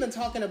we're not even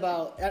talking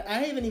about, I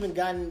haven't even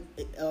gotten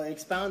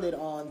expounded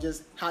on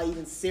just how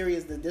even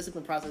serious the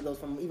discipline process goes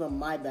from even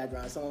my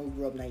background, someone who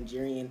grew up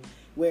Nigerian,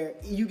 where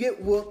you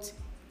get whooped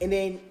and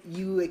then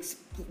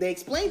they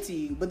explain to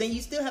you, but then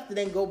you still have to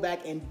then go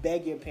back and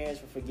beg your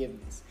parents for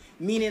forgiveness.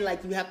 Meaning,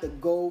 like, you have to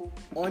go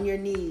on your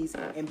knees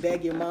and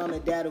beg your mom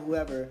and dad or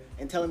whoever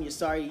and tell them you're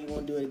sorry, you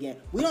won't do it again.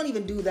 We don't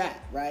even do that,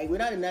 right? We're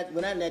not in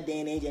that day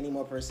and age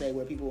anymore, per se,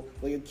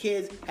 where your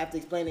kids have to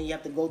explain and you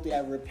have to go through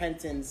that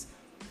repentance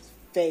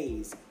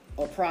phase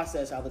or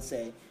process, I would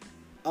say.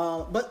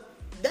 But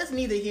that's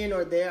neither here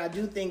nor there. I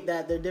do think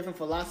that they're different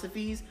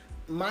philosophies.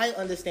 My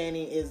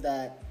understanding is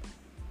that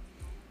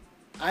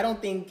I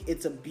don't think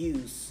it's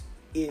abuse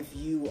if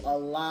you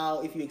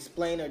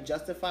explain or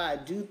justify. I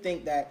do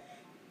think that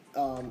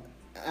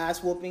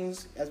ass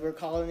whoopings, as we're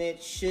calling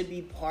it, should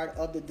be part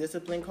of the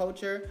discipline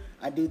culture.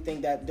 I do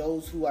think that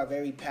those who are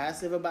very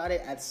passive about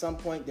it, at some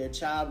point their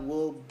child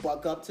will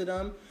buck up to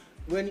them.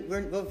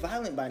 We're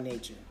violent by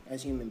nature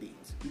as human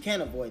beings. You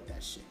can't avoid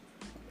that shit.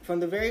 from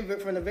the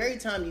very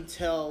time you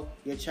tell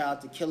your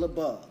child to kill a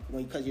bug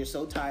because you're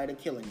so tired of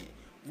killing it,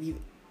 you've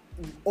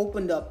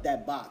opened up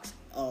that box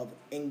of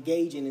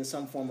engaging in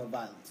some form of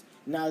violence.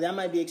 Now, that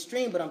might be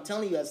extreme, but I'm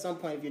telling you, at some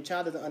point, if your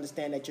child doesn't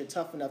understand that you're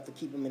tough enough to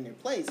keep them in their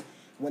place,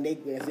 as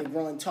they're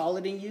growing taller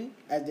than you,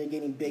 as they're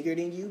getting bigger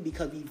than you,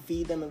 because we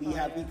feed them and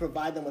we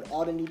provide them with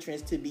all the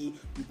nutrients to be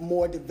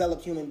more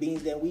developed human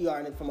beings than we are,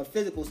 and from a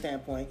physical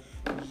standpoint,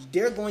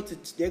 they're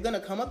gonna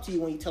come up to you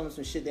when you tell them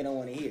some shit they don't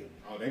want to hear.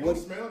 Oh, they gonna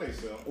smell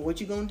themselves.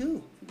 What you gonna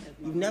do?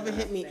 You've never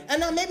hit me. And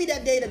now maybe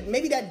that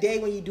day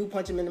when you do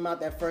punch them in the mouth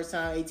that first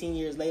time, 18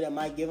 years later,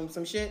 might give them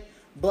some shit,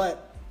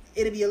 but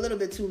it'll be a little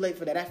bit too late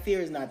for that. That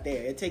fear is not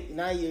there.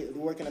 Now you're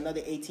working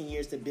another 18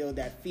 years to build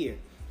that fear,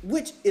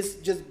 which is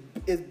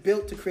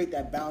built to create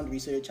that boundary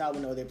so your child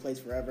will know their place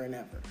forever and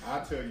ever.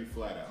 I'll tell you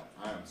flat out,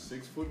 I am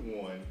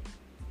 6'1",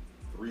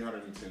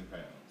 310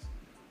 pounds.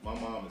 My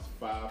mom is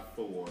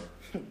 5'4",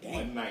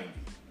 190,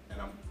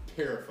 and I'm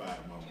terrified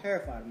of my mom.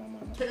 Terrified of my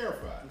mom.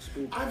 Terrified.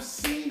 I've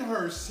seen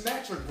her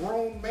snatch a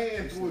grown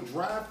man through a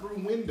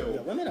drive-through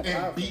window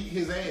and beat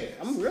his ass.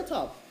 I'm real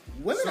tough.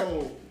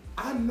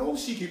 I know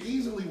she could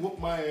easily whoop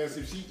my ass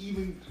if she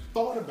even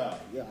thought about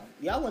it. Yeah,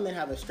 y'all women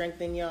have a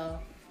strength in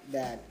y'all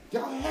that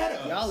y'all had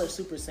us. Y'all are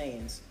super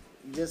saiyans.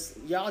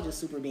 Y'all just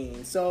super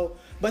beings. So,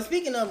 but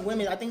speaking of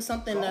women, I think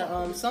something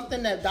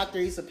that Dr.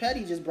 Issa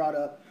Petty just brought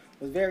up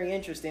was very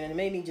interesting, and it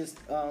made me just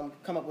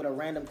come up with a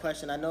random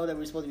question. I know that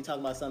we're supposed to be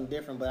talking about something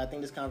different, but I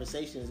think this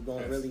conversation is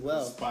going really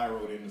well.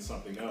 Spiraled into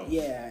something else.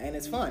 Yeah, and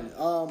it's fun.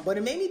 But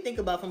it made me think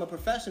about, from a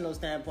professional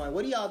standpoint,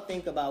 what do y'all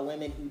think about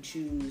women who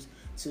choose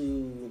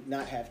to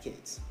not have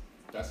kids?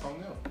 That's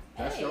on them.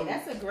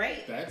 That's a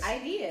great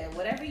idea.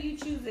 Whatever you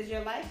choose as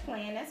your life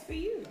plan, that's for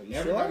you.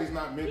 Everybody's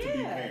not meant to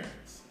be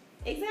parents.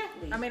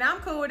 Exactly. I mean, I'm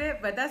cool with it,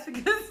 but that's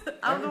because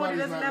I'm the one who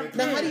doesn't have kids.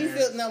 Now, how do you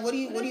feel? Now, what do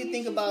you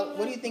think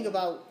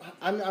about?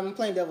 I'm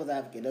playing devil's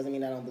advocate. Doesn't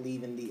mean I don't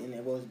believe in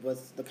what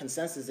the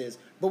consensus is.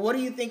 But what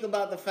do you think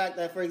about the fact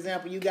that, for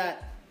example, you got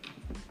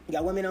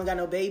women don't got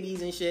no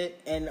babies and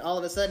shit, and all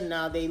of a sudden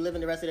now they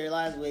living the rest of their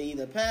lives with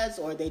either pets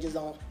or they just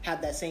don't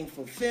have that same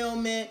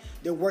fulfillment.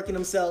 They're working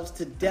themselves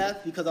to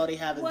death because all they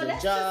have is their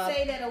job. Well, that's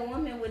to say that a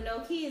woman with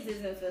no kids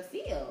isn't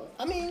fulfilled.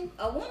 I mean,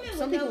 a woman with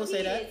no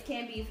kids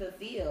can be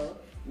fulfilled.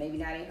 Maybe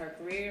not in her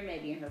career,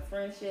 maybe in her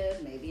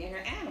friendship, maybe in her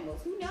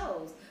animals. Who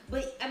knows?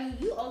 But I mean,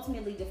 you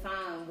ultimately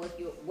define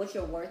what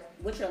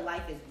your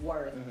life is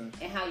worth,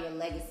 and how your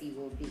legacy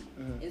will be.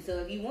 And so,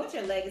 if you want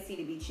your legacy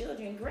to be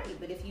children, great.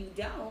 But if you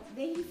don't,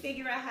 then you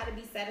figure out how to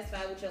be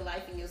satisfied with your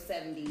life in your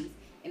 70s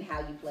and how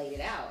you played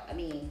it out. I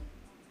mean,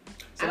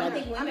 I don't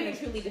think women are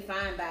truly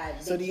defined by.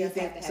 So do you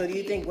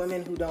think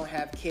women who don't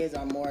have kids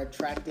are more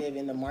attractive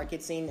in the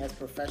market scene as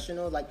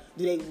professionals? Like,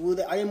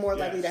 are they more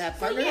likely to have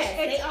partners? Yes,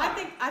 they are.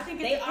 I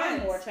think they are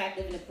more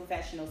attractive in the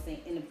professional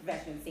scene.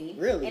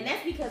 Really? And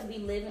that's because we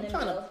live in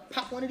trying to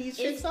pop one of these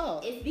chicks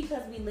off. It's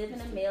because we live in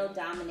a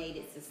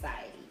male-dominated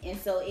society, and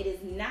so it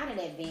is not an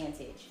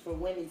advantage for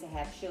women to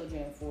have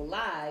children full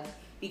lives.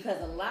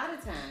 Because a lot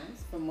of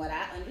times, from what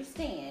I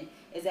understand,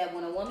 is that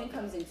when a woman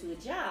comes into a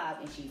job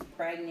and she's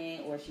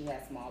pregnant or she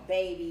has small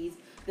babies,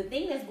 the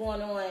thing that's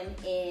going on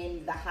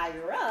in the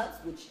higher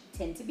ups, which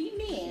tend to be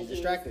men,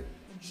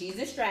 she's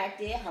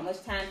distracted. How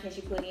much time can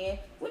she put in?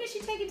 When is she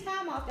taking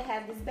time off to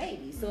have this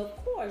baby? So,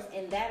 of course,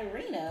 in that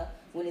arena,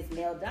 when it's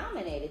male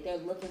dominated, they're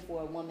looking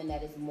for a woman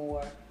that is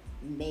more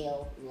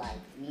male-like,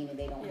 meaning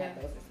they don't have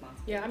those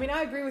responsibilities. Yeah, I mean,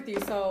 I agree with you.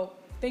 So,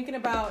 thinking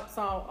about,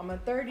 I'm a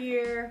third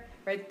year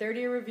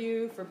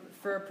review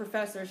for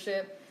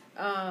professorship.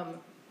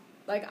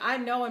 Like, I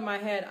know in my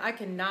head I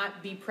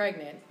cannot be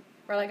pregnant,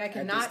 or like I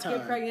cannot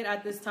get pregnant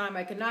at this time.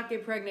 I cannot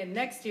get pregnant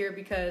next year,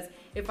 because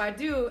if I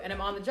do and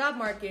I'm on the job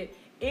market,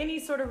 any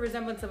sort of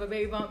resemblance of a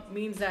baby bump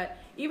means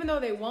that even though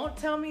they won't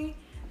tell me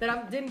that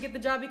I didn't get the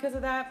job because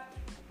of that,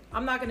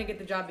 I'm not going to get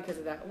the job because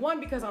of that. One,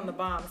 because I'm the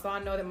bomb, so I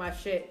know that my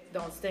shit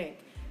don't stink.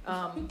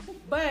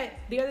 But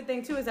the other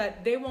thing too is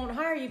that they won't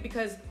hire you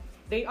because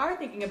they are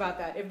thinking about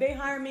that. If they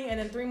hire me and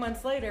then 3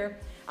 months later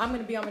I'm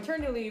going to be on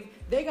maternity leave,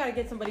 they got to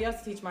get somebody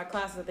else to teach my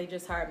classes that they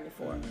just hired me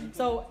for.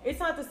 So it's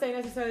not to say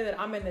necessarily that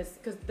I'm in this,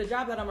 because the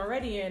job that I'm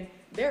already in,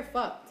 they're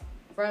fucked,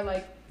 right?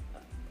 Like,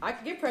 I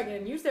could get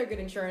pregnant and you still get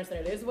insurance,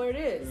 and it is what it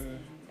is,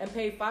 and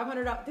pay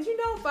 $500. Did you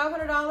know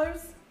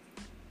 $500?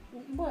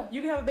 What?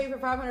 You can have a baby for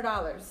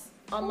 $500.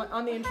 On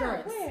the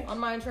insurance, on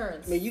my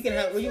insurance. I mean, you can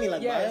have. What do you mean,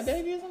 like buy a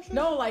baby or something?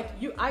 No, like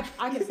I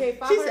can pay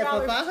 $500 She said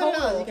for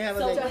 $500 you can have a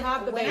baby. To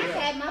have the when baby. I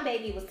had my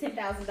baby, it was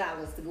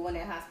 $10,000 to go in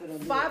that hospital.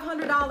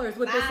 $500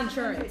 with this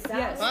insurance.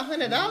 Yes,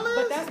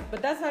 $500.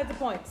 But that's not the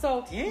point.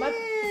 So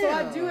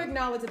I do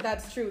acknowledge that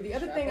that's true. The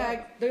other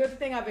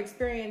thing I've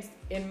experienced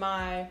in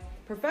my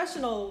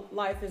professional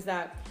life is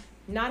that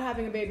not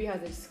having a baby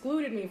has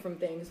excluded me from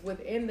things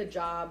within the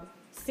job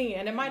scene,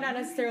 and it might not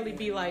necessarily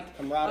be like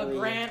a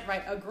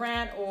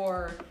grant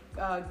or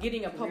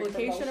getting a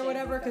publication or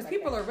whatever, because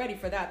people are ready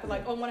for that. They're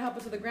like, oh, want to help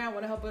us with a grant,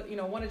 want to help us,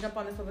 want to jump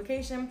on this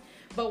publication.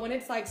 But when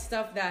it's like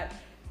stuff that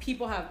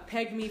people have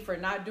pegged me for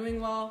not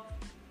doing well,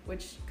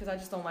 because I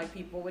just don't like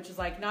people, which is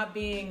like not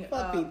being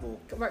Fuck people.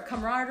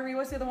 Camaraderie.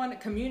 What's the other one?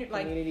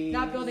 Community,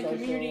 not building social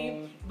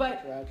community.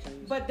 But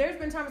there's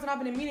been times when I've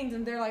been in meetings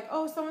and they're like,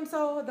 oh, so and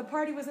so, the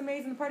party was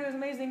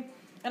amazing.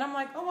 And I'm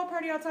like, oh, what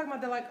party y'all talking about?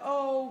 They're like,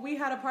 oh, we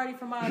had a party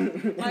for my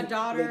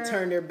daughter. They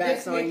turned their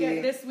backs on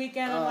you this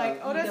weekend. I'm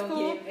like, oh, that's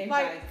cool.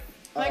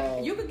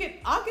 You could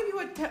I'll give you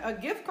a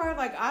gift card.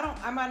 Like,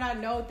 I might not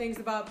know things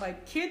about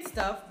like kid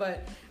stuff,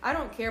 but I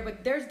don't care.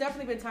 But there's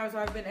definitely been times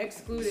where I've been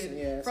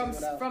excluded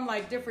from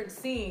like different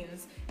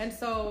scenes. And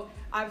so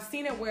I've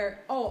seen it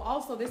where,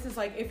 also this is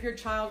like if your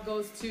child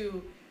goes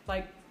to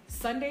like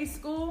Sunday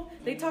school,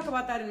 they talk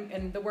about that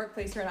in the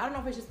workplace here. And I don't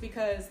know if it's just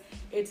because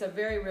it's a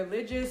very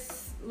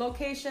religious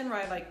location,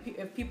 right? Like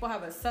if people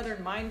have a Southern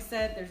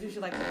mindset, there's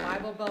usually like a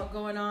Bible Belt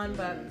going on,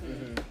 but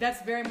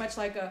that's very much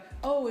like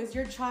is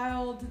your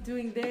child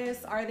doing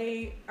this? Are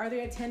they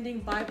attending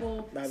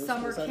Bible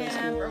summer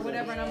camp or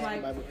whatever? And I'm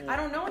like, I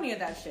don't know any of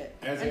that shit.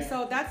 And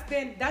so that's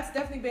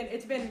definitely been,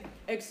 it's been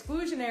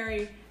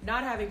exclusionary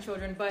not having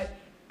children, but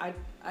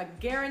I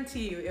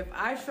guarantee you, if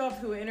I show up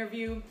to an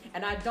interview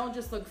and I don't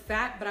just look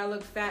fat, but I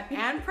look fat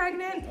and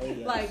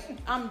pregnant, like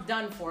I'm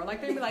done for. Like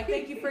they'd be like,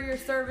 "Thank you for your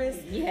service.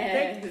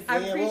 I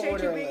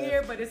appreciate you being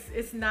here, but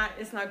it's not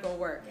gonna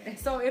work."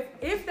 So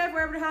if that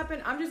were ever to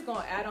happen, I'm just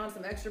gonna add on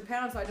some extra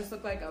pounds so I just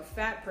look like a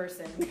fat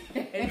person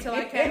until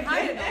I can't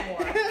hide it no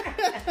more.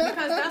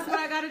 Because that's what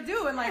I gotta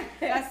do, and like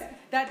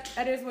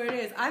that is what it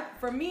is.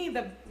 For me,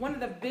 one of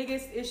the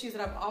biggest issues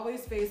that I've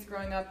always faced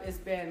growing up has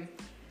been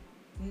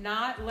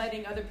not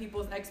letting other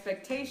people's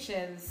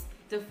expectations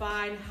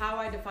define how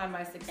I define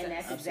my success. And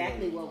that's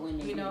exactly what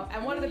women do.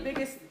 And one of the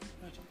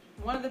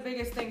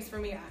biggest things for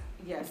me,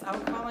 yes,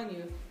 I'm calling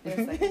you in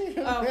a second.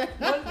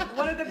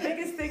 One of the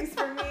biggest things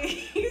for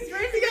me, he's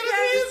raising his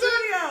hand in the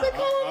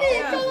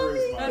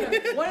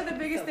studio. One of the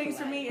biggest things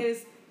for me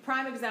is,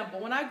 prime example,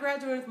 when I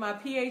graduated with my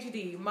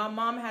PhD, my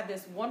mom had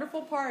this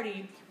wonderful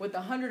party with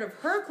 100 of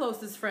her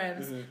closest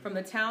friends from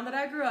the town that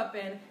I grew up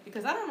in,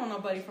 because I don't know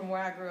nobody from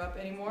where I grew up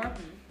anymore.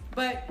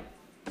 But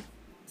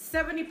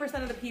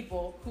 70% of the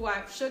people who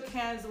I shook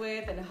hands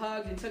with and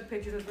hugged and took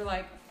pictures with were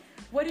like,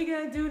 what are you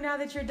going to do now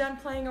that you're done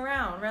playing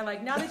around? Right?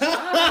 Like, now that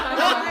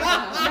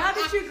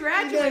you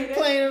graduated,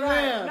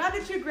 now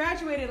that you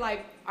graduated,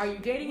 like, are you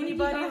dating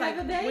anybody? Like,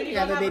 have a baby? When you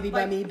have a baby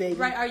by me, baby.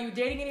 Right? Are you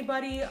dating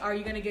anybody? Are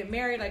you going to get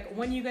married? Like,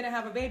 when are you going to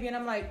have a baby? And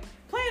I'm like,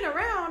 playing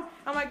around.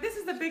 I'm like, this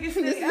is the biggest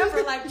thing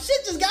ever. Like,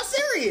 shit just got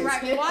serious.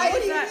 Right? Why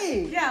what is that? Do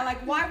you mean? Yeah. Like,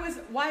 why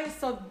is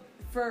so?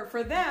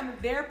 For them,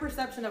 their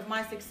perception of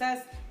my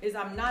success is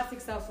I'm not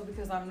successful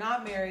because I'm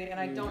not married and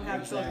I don't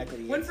have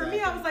children. When for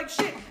me, I was like,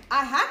 shit,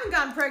 I haven't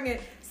gotten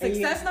pregnant.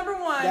 Success number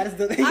one. That is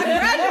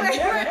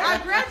I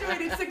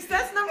graduated.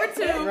 Success number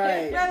two.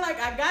 Right. Yeah,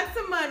 like I got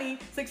some money.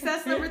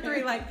 Success number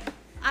three. Like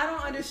I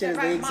don't understand.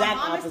 Right, my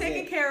mom is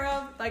taken care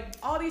of. Like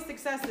all these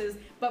successes,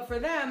 but for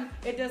them,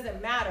 it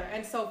doesn't matter.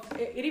 And so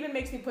it even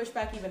makes me push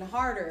back even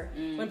harder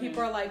when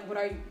people are like, "What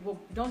are you? Well,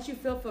 don't you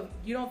feel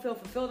you don't feel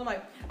fulfilled?" I'm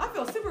like, I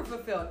feel super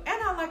fulfilled,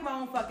 and I like my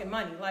own fucking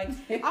money. Like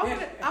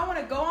I want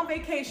to go on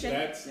vacation.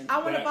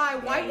 I want to buy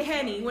white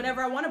Henny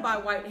whenever I want to buy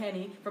white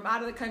Henny from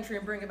out of the country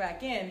and bring it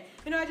back in.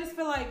 I just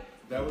feel like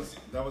that was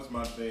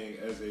my thing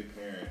as a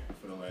parent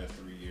for the last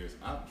 3 years.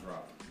 I've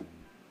dropped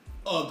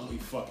ugly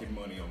fucking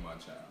money on my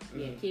child.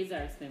 Yeah, kids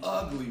are expensive.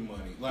 Ugly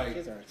money. Like,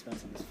 kids are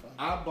expensive as fuck.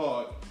 I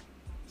bought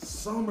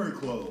summer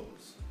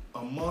clothes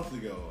a month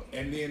ago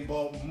and then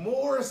bought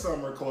more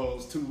summer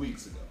clothes 2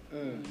 weeks ago.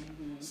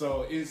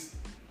 So it's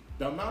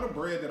the amount of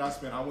bread that I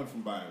spent. I went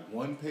from buying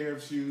one pair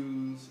of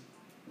shoes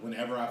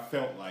whenever I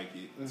felt like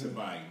it to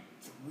buying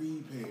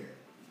 3 pair.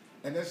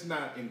 And that's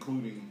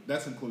including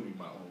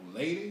my old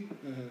lady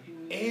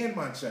and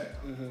my child.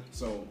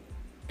 So,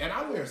 and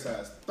I wear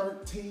size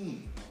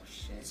 13.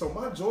 So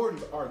my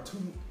Jordans are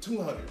 200,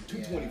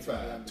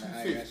 225,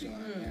 250.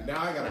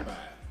 Now I gotta buy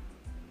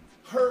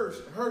her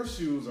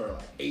shoes are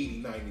like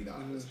 $80,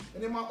 $90.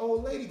 And then my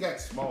old lady got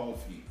small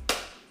feet.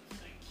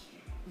 Thank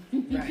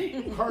you.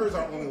 Right. Hers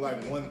are only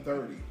like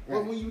 $130.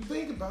 Well, when you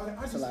think about it,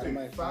 I just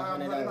spent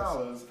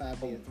 $500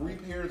 on 3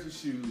 pairs of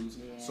shoes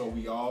so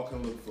we all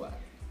can look fly.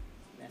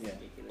 That's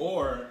ridiculous.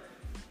 Or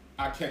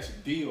I catch a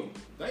deal.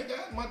 Thank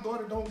God my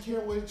daughter don't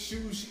care what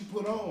shoes she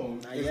put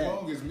on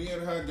long as me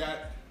and her got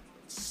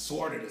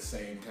sort of the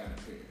same kind of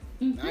pair.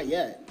 Not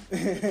yet.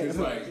 It's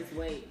like, just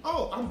wait.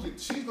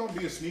 She's gonna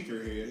be a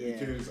sneakerhead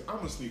because I'm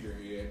a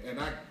sneakerhead, and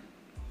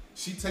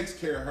she takes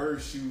care of her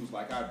shoes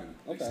like I do.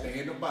 They stay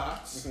in the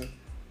box,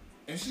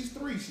 and she's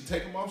 3. She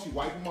take them off, she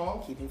wipe them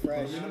off, keep them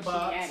fresh, put them in the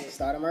box,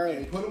 start them early,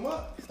 and put them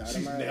up.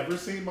 She's never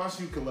seen my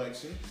shoe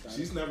collection.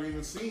 She's never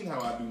even seen how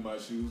I do my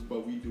shoes,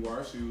 but we do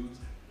our shoes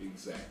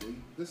exactly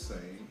the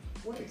same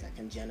way. It's like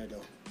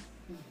congenital.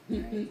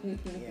 Right.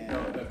 Yeah.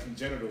 No, the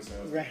congenital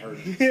sounds like hurt.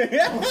 And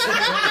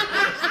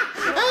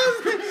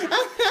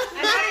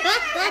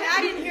I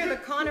didn't hear the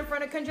con in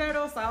front of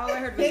congenital, so all I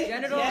heard was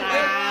genital.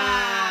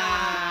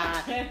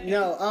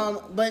 No,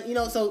 but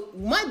so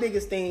my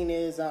biggest thing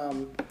is,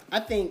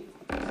 I think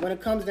when it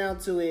comes down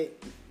to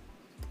it,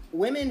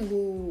 women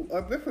who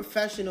are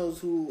professionals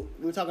who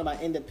we're talking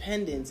about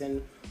independence,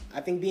 and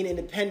I think being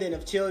independent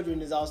of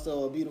children is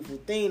also a beautiful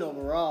thing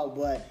overall.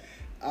 But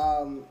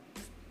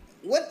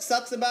what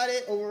sucks about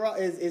it overall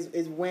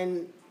is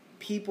when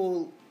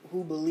people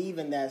who believe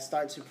in that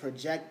start to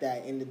project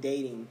that in the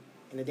dating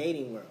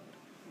world.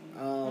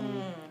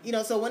 You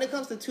know, so when it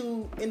comes to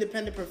two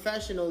independent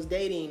professionals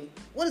dating,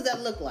 what does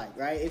that look like,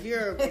 right? If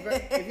you're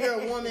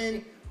a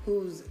woman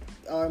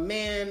or a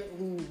man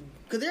who,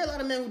 because there are a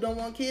lot of men who don't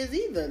want kids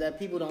either that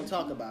people don't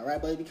talk about,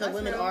 right? But because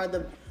women are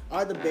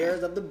the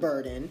bearers of the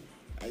burden,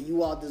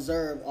 you all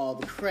deserve all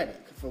the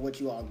credit for what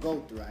you all go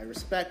through. I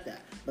respect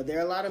that. But there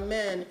are a lot of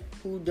men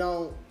who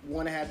don't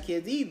want to have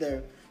kids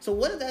either. So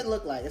what does that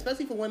look like,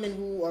 especially for women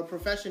who are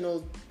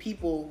professional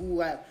people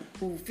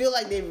who feel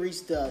like they've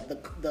reached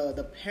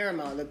the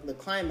paramount, the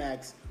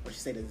climax, or should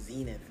say the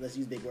zenith? Let's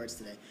use big words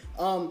today.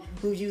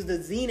 Who use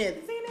the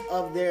zenith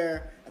of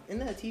their, isn't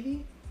that a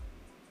TV?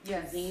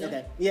 Yeah, Zenith.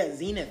 Okay. Yeah,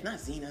 Zenith, not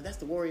Xena. That's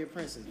the warrior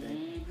princess,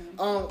 man.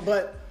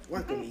 But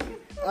work with me.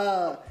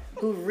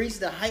 Who've reached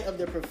the height of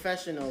their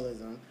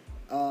professionalism,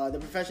 the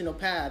professional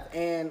path,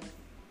 and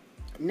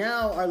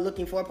now are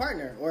looking for a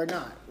partner or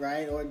not,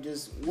 right? Or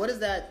just, what does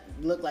that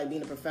look like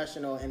being a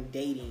professional and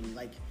dating,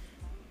 like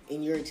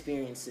in your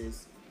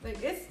experiences? Like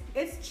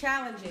it's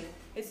challenging.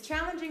 It's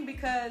challenging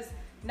because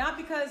not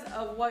because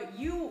of what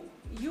you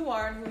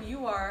are and who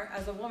you are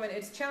as a woman.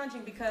 It's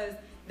challenging because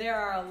there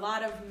are a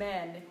lot of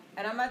men,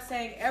 and I'm not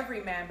saying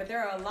every man, but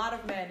there are a lot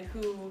of men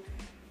who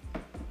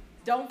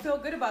don't feel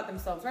good about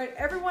themselves, right?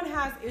 Everyone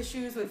has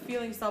issues with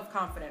feeling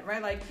self-confident,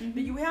 right? Like,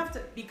 you have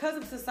to, because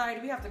of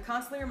society, we have to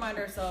constantly remind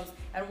ourselves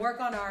and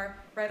work on our,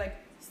 right, like,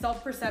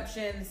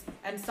 self-perceptions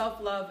and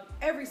self-love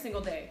every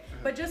single day.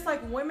 But just like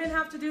women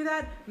have to do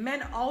that,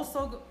 men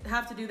also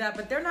have to do that,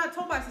 but they're not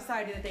told by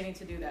society that they need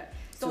to do that.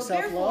 So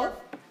therefore,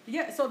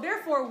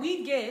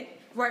 we get,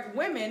 right,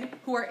 women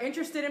who are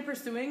interested in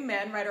pursuing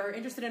men, right, or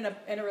interested in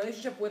a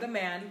relationship with a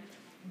man,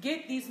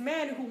 get these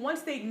men who,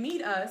 once they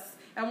meet us,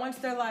 and once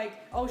they're like,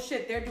 oh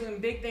shit, they're doing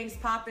big things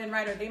popping,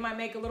 right? Or they might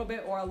make a little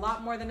bit or a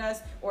lot more than us,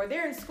 or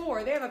they're in school,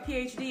 or they have a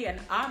PhD, and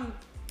I'm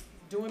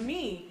doing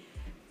me.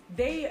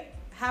 They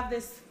have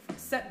this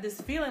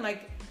feeling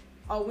like,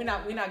 oh, we're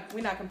not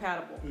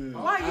compatible.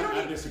 Why?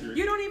 I disagree.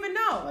 You don't even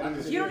know.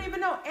 You don't even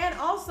know. And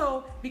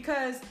also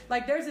because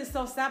like there's this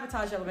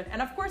self-sabotage element.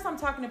 And of course I'm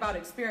talking about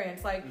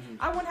experience. Like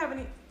I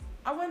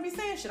wouldn't be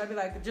saying shit. I'd be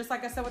like, just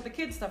like I said with the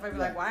kids stuff, I'd be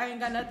like, well, I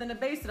ain't got nothing to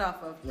base it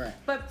off of. Right.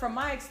 But from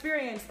my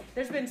experience,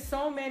 there's been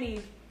so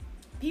many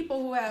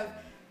people who have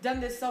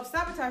done this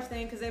self-sabotage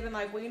thing because they've been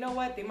like, well, you know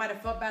what? They might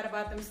have felt bad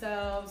about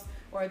themselves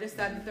or this,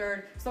 that, and the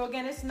third. So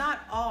again, it's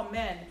not all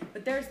men,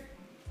 but there's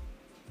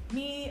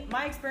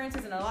my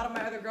experiences and a lot of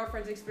my other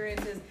girlfriends'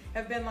 experiences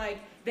have been like,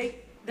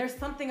 there's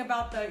something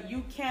about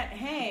you can't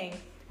hang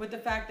with the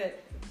fact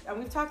that, and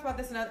we've talked about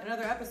this in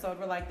another episode,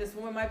 where like this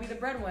woman might be the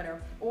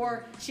breadwinner,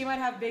 or she might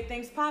have big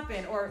things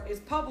popping, or is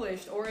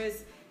published, or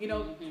is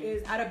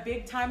is at a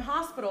big time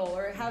hospital,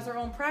 or has her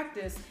own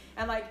practice,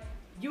 and like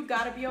you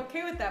got to be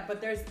okay with that.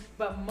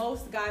 But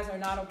most guys are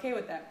not okay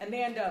with that, and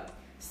they end up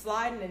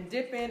sliding and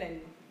dipping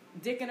and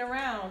dicking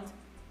around,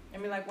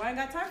 and be like, well, I ain't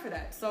got time for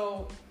that.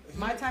 So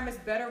my time is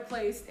better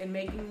placed in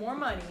making more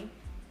money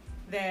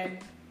than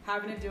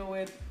having to deal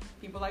with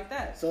people like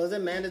that. So is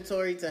it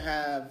mandatory to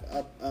have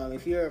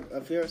if you're go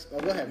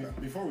ahead, bro.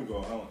 Before we go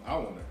on, I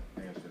want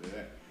to answer to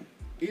that.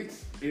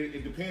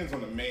 It depends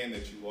on the man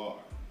that you are.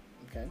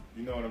 Okay.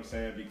 You know what I'm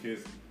saying?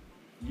 Because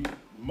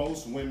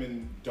most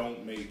women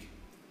don't make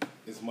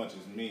as much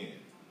as men.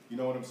 You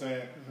know what I'm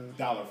saying?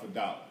 Dollar for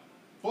dollar.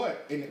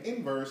 But in the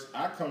inverse,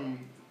 I come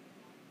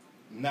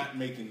not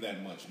making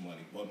that much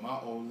money, but my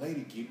old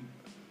lady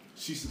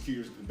she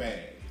secures the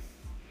bag.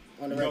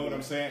 You know what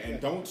I'm saying?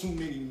 And don't too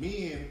many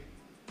men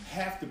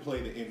have to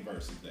play the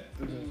inverse of that.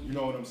 You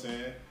know what I'm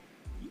saying?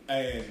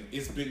 And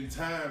it's been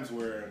times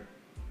where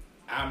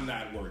I'm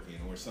not working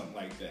or something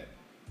like that,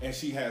 and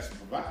she has to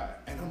provide,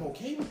 and I'm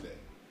okay with that.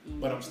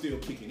 But I'm still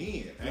kicking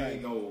in. I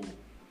ain't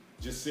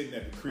just sitting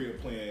at the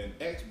crib playing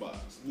Xbox.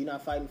 You're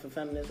not fighting for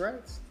feminist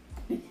rights?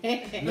 No,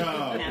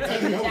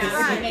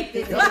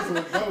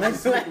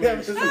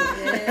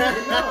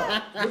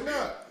 but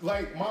not.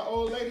 Like my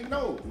old lady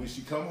know when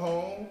she come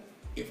home,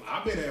 if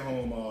I've been at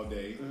home all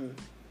day,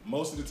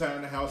 most of the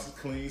time the house is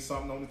clean,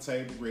 something on the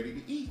table ready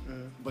to eat.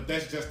 But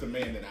that's just the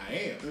man that I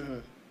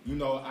am. You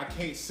know, I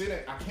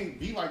can't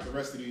be like the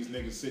rest of these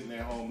niggas sitting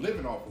at home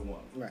living off of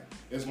one. Right.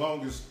 As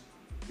long as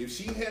if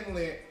she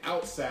handling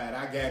outside,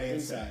 I got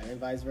inside. And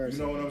vice versa.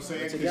 You know what I'm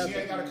saying? Because she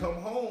ain't gotta come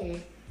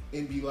home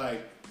and be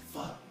like,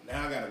 fuck,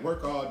 now I gotta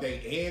work all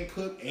day and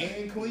cook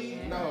and clean.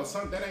 Yeah. No,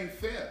 that ain't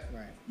fair.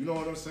 Right. You know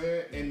what I'm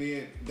saying? And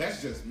then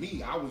that's just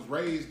me. I was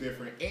raised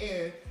different,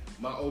 and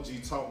my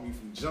OG taught me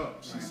from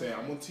jump. She said,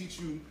 I'm gonna teach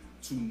you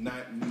to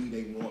not need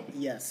a woman.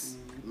 Yes.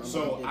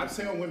 So I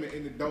tell women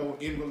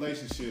in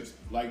relationships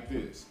like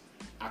this: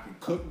 I can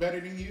cook better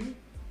than you.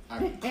 I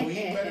can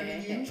clean better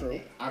than you.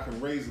 True. I can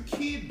raise a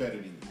kid better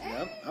than you.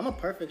 Yep. I'm a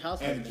perfect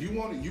husband. And you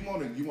want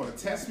to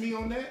test me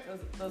on that?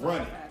 Those Run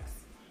are it. facts.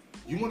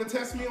 You want to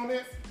test me on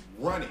that?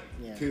 Run it,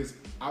 Yeah. because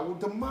I will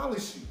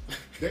demolish you.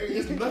 There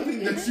is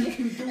nothing that you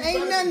can do.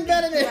 Ain't nothing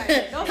better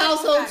than Those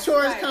household facts,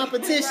 chores right.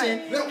 competition.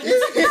 Right. No,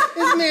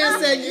 This man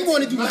said, "You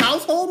want to do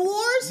household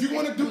wars? You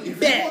want to do? If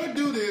Bet. you want to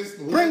do this,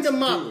 Bring let's them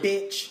do up,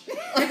 it.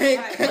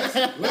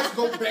 bitch." Let's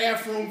go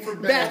bathroom for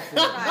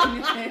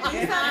bathroom.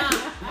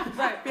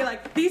 Right. Be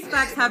like, these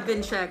facts have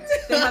been checked.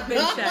 They have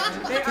been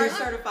checked. They are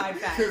certified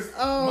facts. Because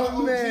Oh, my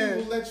OG man.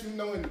 will let you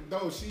know, and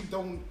no, she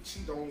don't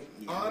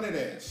honor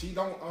that. She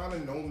don't honor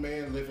no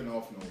man living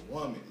off no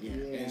woman. Yeah.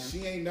 And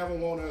she ain't never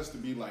want us to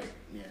be like,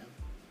 Yeah.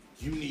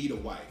 you need a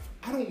wife.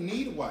 I don't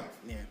need a wife.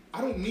 Yeah.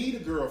 I don't need a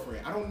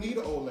girlfriend. I don't need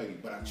an old lady,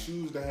 but I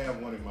choose to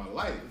have one in my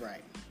life.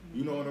 Right.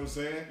 You know what I'm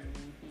saying?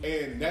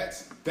 And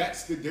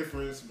that's the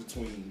difference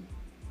between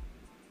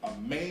a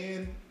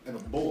man and a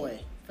boy. Boy,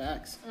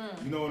 facts.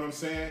 You know what I'm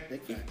saying?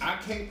 Big If facts. I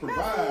can't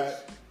provide,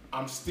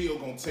 I'm still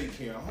gonna take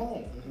care of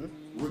home,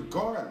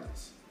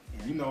 regardless.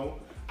 Yeah. You know,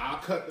 I'll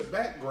cut the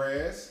back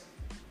grass,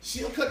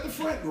 she'll cut the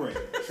front grass.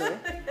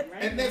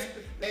 And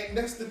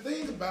that's the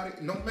thing about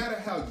it. No matter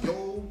how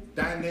your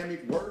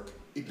dynamic work,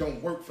 it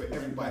don't work for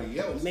everybody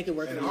else. You make it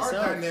work and for our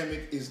yourself.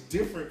 dynamic is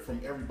different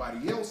from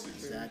everybody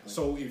else's. Exactly.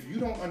 So if you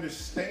don't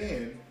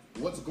understand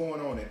what's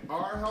going on in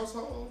our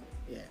household,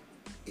 Yeah.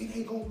 it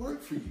ain't gonna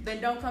work for you. Then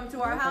don't come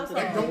to our house.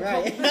 Like, don't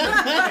Right. come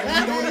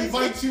and we don't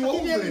invite you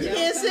over You there.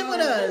 can't sit with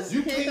us.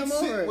 You can't can't come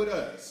sit over. with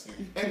us.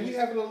 And we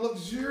have a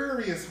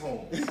luxurious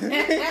home.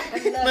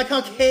 My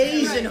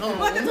Caucasian home.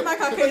 Welcome to my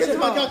This Caucasian is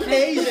my home.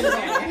 Caucasian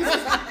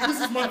home.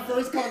 This is my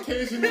first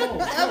Caucasian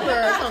home.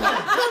 Ever.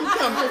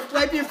 Come.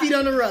 Wipe your feet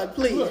on the rug,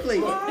 please,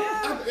 please.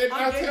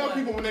 I tell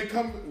people when they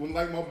come, when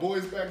like my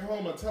boys back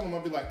home, I tell them,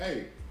 I'll be like,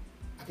 hey,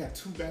 I got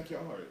 2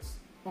 backyards.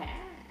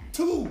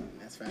 2.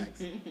 That's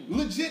facts.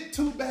 Legit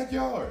 2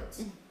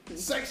 backyards.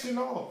 Section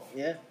off.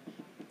 Yeah.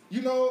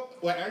 You know,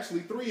 well,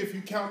 actually 3 if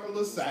you count the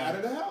little side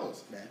of the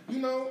house. Yeah. You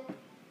know,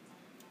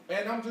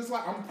 and I'm just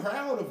like, I'm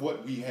proud of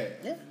what we have.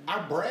 Yeah.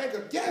 I brag.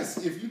 Yes,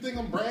 if you think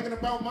I'm bragging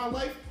about my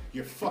life,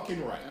 you're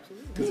fucking right.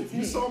 Because if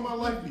you saw my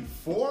life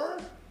before,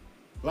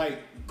 like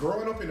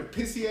growing up in a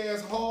pissy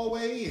ass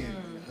hallway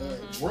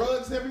and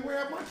drugs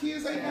everywhere, my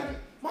kids ain't had it.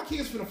 My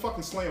kids finna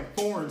fucking slam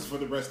foreigns for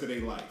the rest of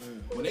their life.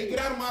 When they get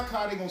out of my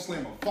car, they gonna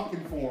slam a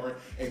fucking foreign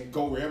and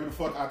go wherever the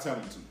fuck I tell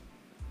them to.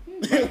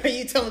 When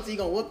you tell them to, you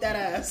gonna whoop that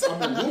ass. I'm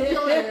gonna whoop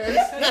your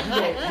ass. You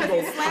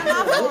gonna Slam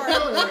my whoop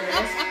your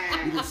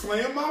ass. You gonna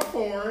slam my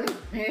foreign.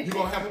 You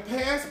gonna have a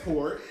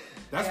passport.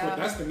 That's Yeah.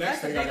 that's the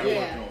next That's the thing I gotta big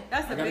work thing. on.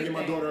 That's the I gotta big get my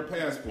thing. daughter a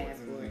passport.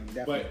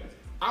 Definitely. But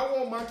I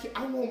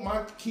want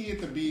my kid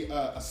to be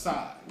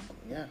Assad.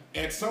 Yeah.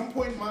 At some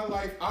point in my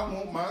life, I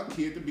want my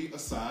kid to be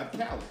Assad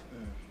Khaled.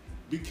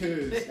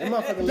 Because That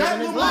motherfucker that living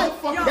his little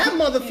life. motherfucker- That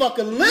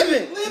motherfucker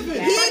living.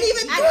 Living. He ain't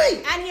even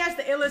 3. And he has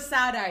the illest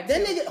side eye.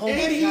 That too. nigga. Oh, And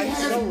he he's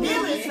has so rude.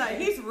 Illest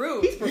side. He's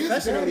rude. He's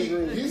professionally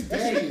rude. His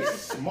daddy is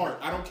smart.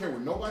 I don't care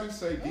what nobody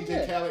say. DJ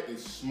Yeah. Khaled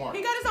is smart.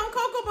 He got his own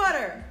cocoa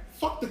butter.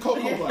 Fuck the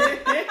cocoa butter.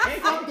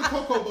 Fuck the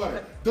cocoa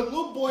butter. The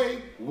little boy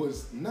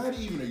was not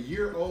even a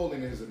year old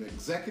and is an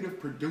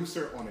executive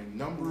producer on a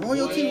number of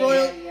Royalty,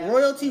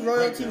 royalty.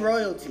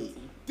 royalty.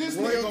 This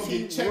nigga gonna Royalty,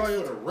 get checks for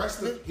royalty. the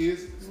rest of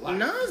his life.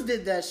 Nas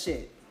did that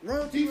shit.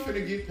 Royalty. He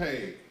finna get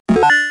paid.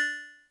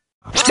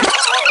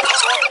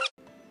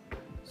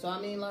 So I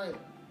mean, like,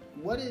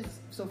 what is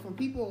so for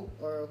people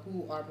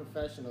who are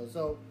professionals?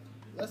 So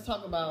let's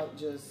talk about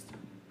just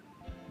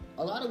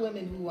a lot of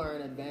women who are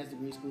in advanced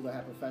degree school or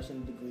have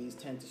professional degrees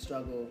tend to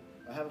struggle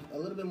or have a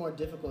little bit more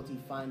difficulty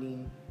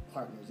finding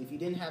partners. If you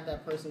didn't have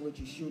that person with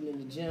you shooting in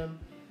the gym,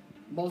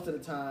 most of the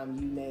time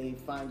you may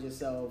find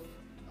yourself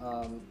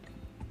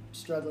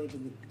struggling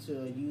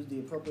to use the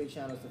appropriate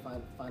channels to find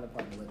a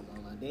partner, whether it's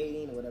online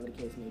dating or whatever the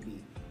case may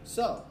be.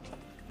 So,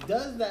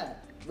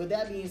 with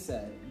that being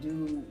said,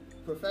 do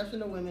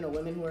professional women or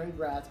women who are in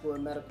grad school or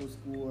medical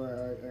school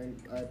or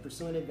are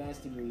pursuing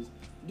advanced degrees,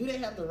 do they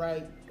have the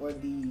right or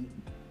do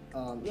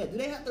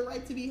they have the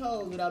right to be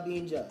hoes without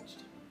being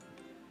judged?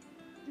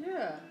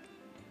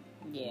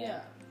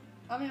 Yeah.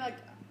 I mean, like,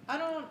 I'm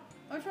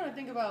trying to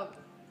think about,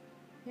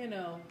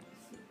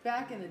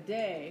 back in the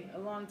day, a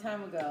long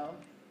time ago.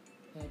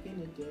 Back in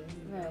the day,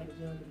 Right. I was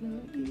young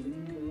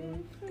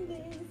and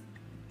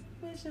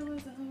Wish I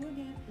was a hoe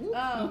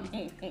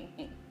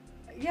again.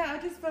 Yeah, I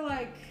just feel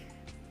like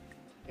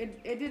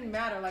it didn't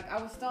matter. Like,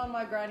 I was still on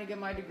my grind to get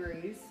my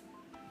degrees,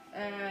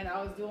 and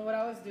I was doing what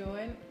I was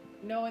doing,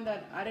 knowing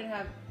that I didn't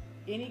have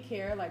any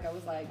care. Like, I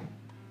was like,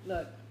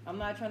 look, I'm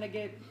not trying to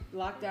get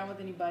locked down with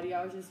anybody.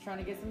 I was just trying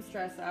to get some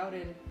stress out,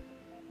 and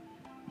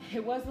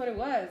it was what it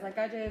was. Like,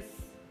 I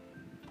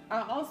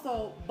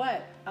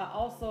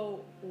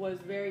also was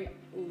very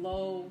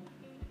low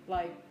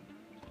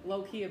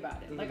key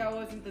about it. Like, I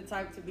wasn't the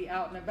type to be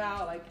out and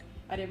about. Like,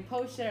 I didn't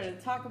post shit. I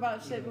didn't talk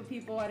about shit with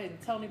people. I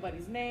didn't tell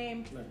anybody's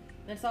name. Right.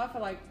 And so I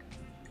feel like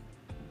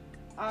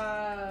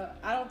I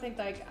don't think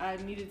like I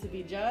needed to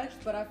be judged,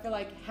 but I feel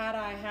like had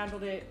I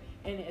handled it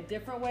in a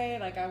different way,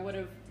 like I would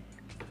have,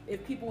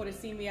 if people would have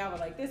seen me out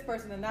with like this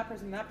person and that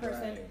person and that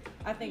person, Right.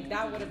 I think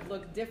that would have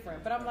looked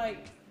different. But I'm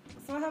like,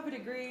 so I have a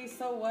degree,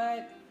 so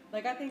what?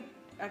 Like, I think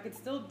I could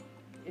still,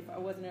 if I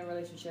wasn't in a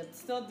relationship,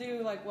 still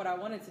do like what I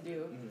wanted to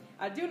do. Mm-hmm.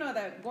 I do know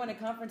that going to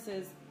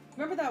conferences,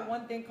 remember that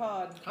one thing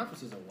called,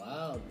 Conferences are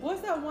wild.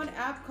 what's that one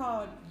app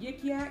called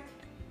Yik Yak?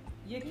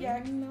 Yik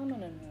Yak?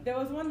 No. There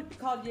was one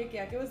called Yik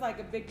Yak. It was like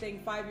a big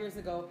thing 5 years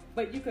ago,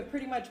 but you could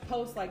pretty much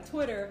post like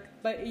Twitter,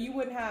 but you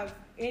wouldn't have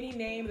any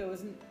name that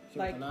was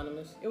like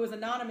anonymous. It was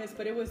anonymous,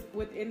 but it was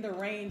within the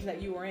range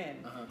that you were in.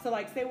 So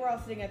like, say we're all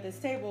sitting at this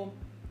table,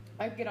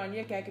 I could get on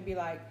Yik Yak and be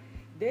like,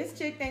 this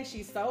chick thinks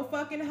she's so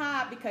fucking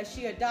hot because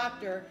she a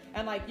doctor,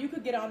 and like you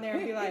could get on there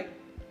and be like,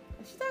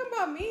 she's talking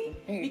about me,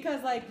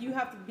 because like you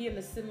have to be in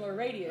the similar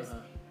radius.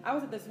 I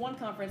was at this one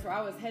conference where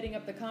I was heading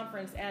up the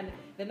conference, and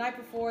the night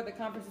before the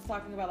conference was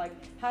talking about like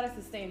how to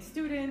sustain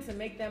students and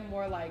make them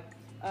more like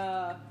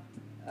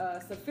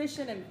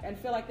sufficient and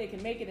feel like they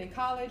can make it in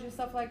college and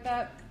stuff like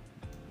that.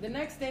 The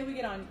next day we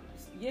get on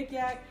Yik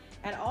Yak,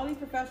 and all these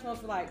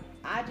professionals were like,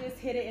 I just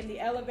hit it in the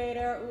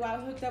elevator. Ooh, I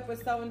hooked up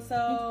with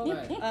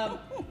so-and-so.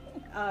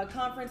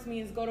 Conference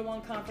means go to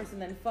one conference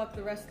and then fuck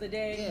the rest of the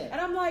day. Yeah. And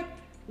I'm like,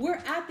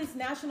 we're at this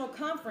national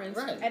conference,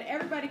 right, and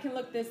everybody can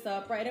look this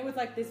up, right? And it was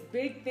like this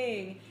big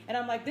thing, and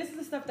I'm like, this is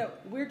the stuff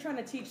that we're trying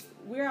to teach.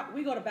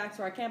 We go back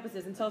to our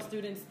campuses and tell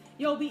students,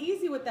 yo, be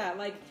easy with that.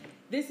 Like,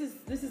 this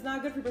is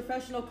not good for your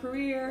professional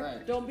career.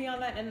 Right. Don't be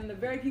on that. And then the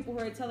very people who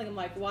are telling them,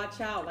 like, watch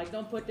out, like,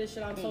 don't put this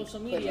shit on social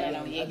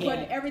media. Put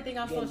everything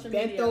on social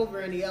media. Bent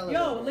over in the elevator.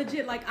 Yo,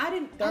 legit, like, I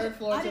didn't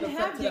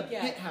have Yik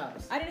Yak.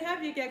 Penthouse. I didn't have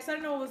Yik Yak, so I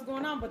didn't know what was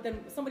going on. But then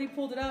somebody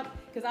pulled it up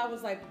because I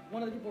was like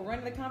one of the people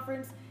running the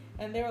conference.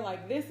 And they were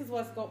like, this is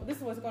what's going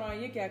on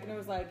Yik Yak. And it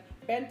was like,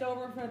 bent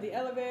over in front of the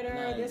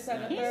elevator, this, that,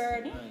 and the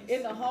third.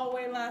 In the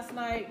hallway last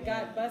night,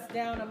 got bust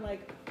down. I'm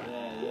like,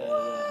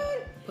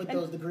 what? Put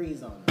those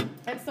degrees on.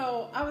 And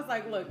so I was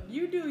like, look,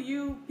 you do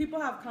you.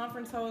 People have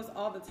conference hosts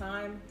all the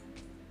time.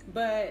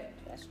 But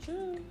that's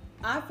true.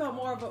 I felt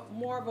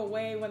more of a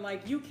way when,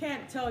 like, you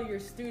can't tell your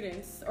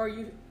students,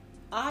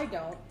 I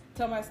don't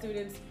tell my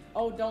students,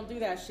 oh, don't do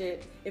that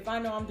shit, if I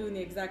know I'm doing the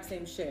exact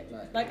same shit.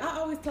 Right. Like, I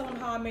always tell them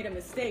how I made a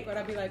mistake, but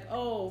I'd be like,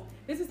 oh,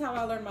 this is how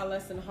I learned my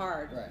lesson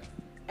hard. Right.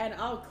 And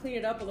I'll clean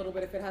it up a little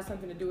bit if it has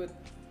something to do with,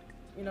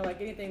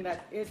 like anything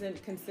that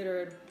isn't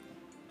considered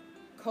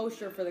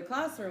kosher for the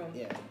classroom.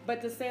 Yeah.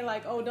 But to say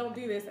like, oh, don't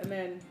do this, and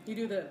then you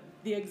do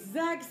the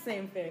exact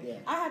same thing. Yeah.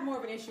 I had more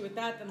of an issue with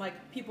that than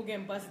like people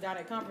getting busted out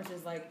at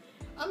conferences. Like,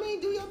 I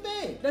mean, do your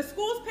thing. The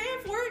school's paying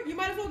for it. You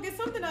might as well get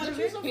something out of it.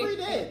 Get you some free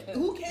dick.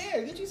 Who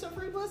cares? Get you some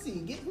free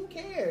pussy. Who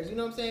cares? You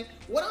know what I'm saying?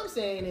 What I'm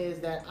saying is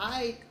that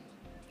I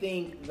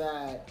think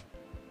that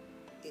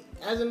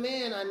as a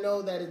man, I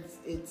know that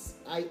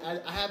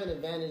I have an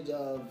advantage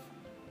of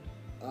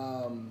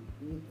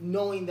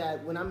knowing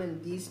that when I'm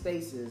in these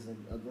spaces,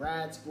 a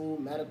grad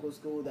school, medical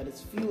school, that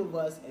it's few of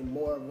us and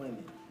more of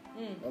women.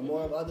 Or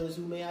more of others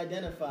who may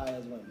identify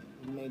as women.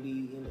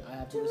 Maybe I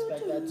have to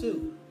respect that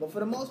too. But for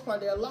the most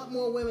part, there are a lot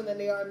more women than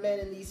there are men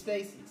in these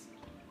spaces,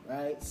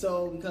 right?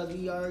 So because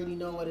we already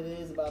know what it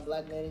is about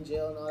black men in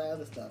jail and all that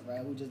other stuff,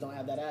 right? We just don't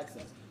have that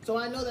access. So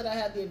I know that I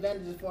have the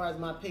advantage as far as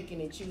my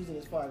picking and choosing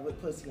as far as what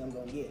pussy I'm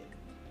gonna get.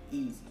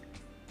 Easy.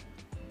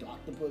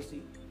 Doctor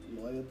pussy,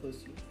 lawyer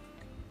pussy.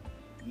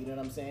 You know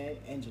what I'm saying?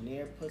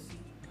 Engineer pussy.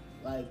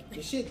 Like,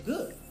 the shit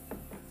good.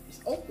 It's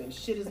open.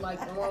 Shit is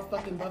like a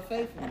motherfucking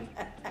buffet for me,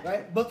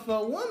 right? But for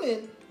a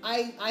woman,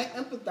 I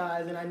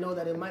empathize, and I know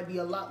that it might be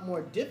a lot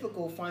more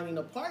difficult finding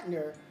a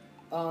partner,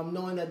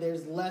 knowing that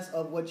there's less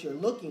of what you're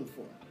looking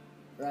for,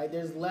 right?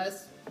 There's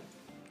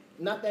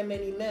not that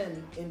many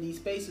men in these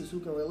spaces who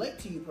can relate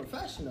to you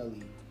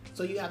professionally,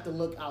 so you have to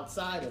look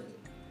outside of it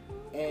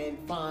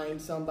and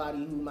find somebody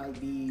who might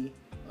be,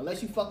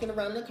 unless you fucking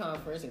around in a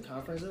conference, and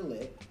conferences are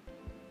lit,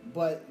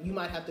 but you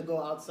might have to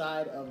go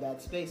outside of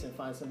that space and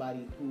find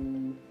somebody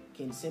who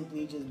can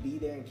simply just be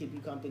there and keep you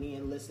company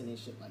and listen and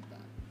shit like that.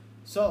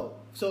 So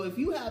if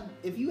you have,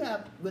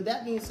 with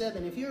that being said,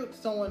 then if you're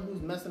someone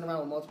who's messing around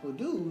with multiple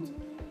dudes,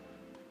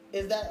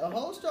 is that a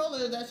whole stroll, or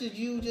is that just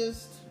you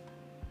just,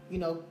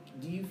 do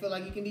you feel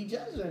like you can be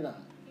judged or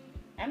not?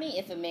 I mean,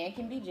 if a man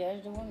can be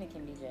judged, a woman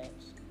can be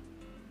judged.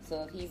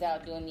 So if he's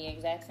out doing the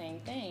exact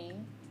same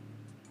thing,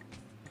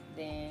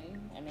 then,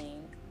 I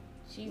mean,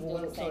 she's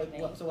doing the same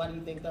thing. So why do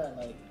you think that?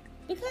 Like,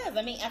 because,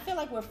 I mean, I feel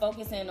like we're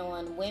focusing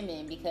on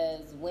women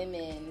because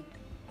women,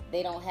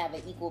 they don't have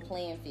an equal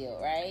playing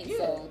field, right? Yeah.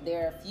 So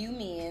there are a few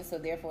men, so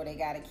therefore they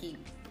got to keep,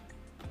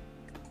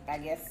 I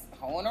guess,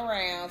 hoeing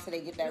around so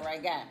they get that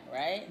right guy,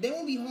 right? They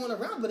won't be hoeing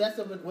around, but that's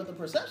what the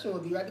perception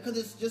would be, right? Because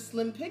it's just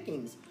slim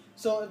pickings.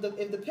 So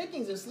if the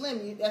pickings are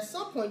slim, at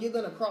some point you're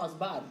gonna cross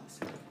bodies.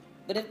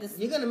 But if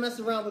you're gonna mess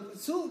around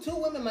with two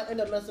women might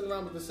end up messing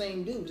around with the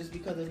same dude just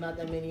because there's not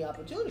that many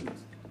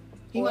opportunities.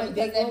 He might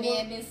because that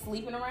man been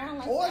sleeping around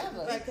like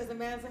forever. Like, because the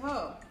man's a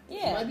hoe.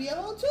 Yeah. He might be a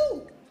hoe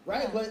too,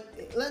 right? Yeah.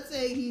 But let's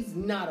say he's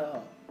not a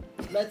hoe.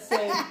 Let's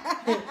say...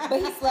 but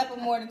he slept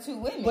with more than two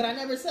women. But I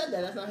never said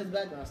that. That's not his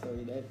background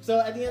story, Dave. So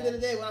at the end of the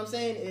day, what I'm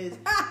saying is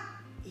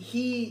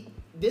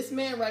this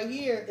man right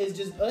here is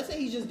just... Let's say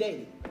he's just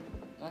dating.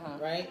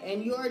 right?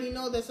 And you already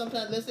know that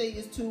sometimes, let's say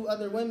it's 2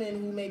 other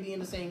women who may be in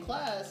the same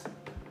class,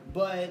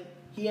 but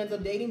he ends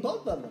up dating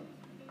both of them.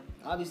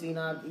 Obviously,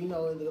 not. You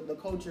know, the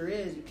culture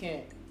is you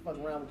can't fuck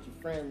around with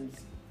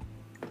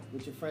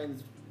your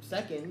friends'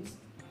 seconds.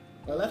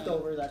 Or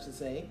leftovers, I should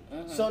say.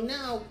 So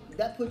now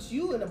that puts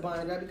you in a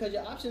bind, right? Because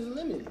your options are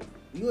limited.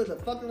 You either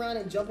fuck around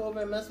and jump over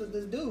and mess with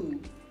this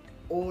dude,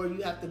 or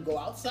you have to go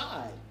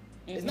outside.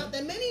 There's not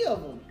that many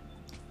of them.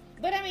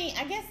 But I mean,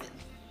 I guess.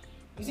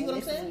 You see what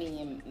I'm saying? This is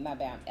me and my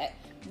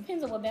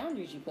depends on what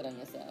boundaries you put on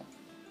yourself.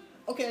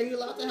 Okay, are you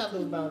allowed to have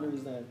those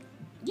boundaries then?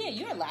 Yeah,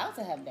 you're allowed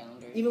to have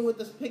boundaries. Even with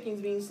the pickings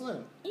being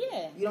slim.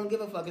 Yeah. You don't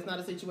give a fuck. It's not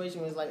a situation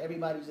where it's like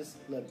everybody just,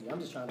 look, I'm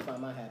just trying to find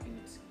my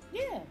happiness.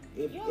 Yeah.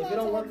 If it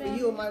don't work for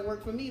you, it might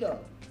work for me though.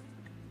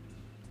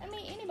 I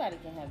mean, anybody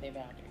can have their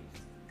boundaries.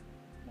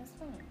 That's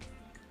fine.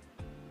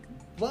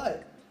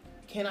 But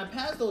can I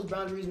pass those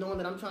boundaries knowing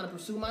that I'm trying to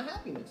pursue my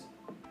happiness?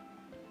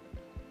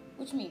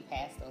 What you mean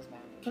pass those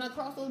boundaries? Can I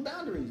cross those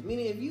boundaries?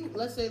 Meaning, if you,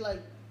 let's say,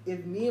 like,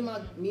 if me and my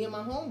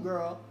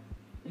homegirl,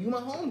 you my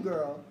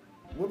homegirl,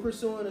 we're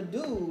pursuing a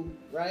dude,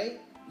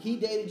 right? He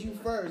dated you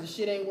first. The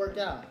shit ain't worked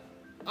out.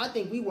 I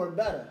think we work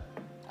better.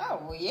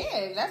 Oh well, yeah.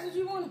 If that's what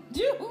you want to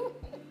do,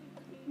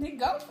 then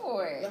go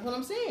for it. That's what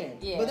I'm saying.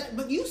 Yeah.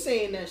 But you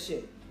saying that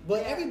shit.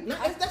 But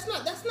that's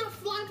not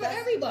flying for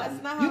everybody.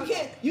 That's not how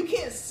you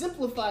can't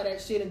simplify that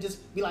shit and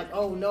just be like,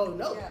 oh no,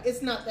 Yeah.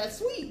 it's not that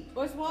sweet.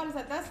 What's wild is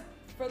that's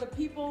for the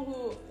people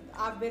who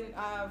I've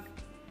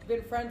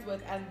been friends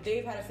with, and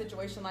they've had a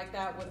situation like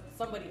that with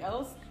somebody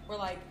else, where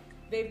like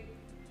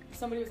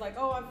somebody was like,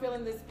 oh, I'm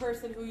feeling this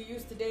person who you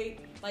used to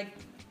date, like.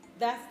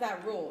 That's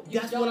that rule.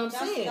 That's what I'm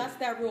saying. That's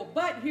that rule.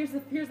 But here's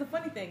the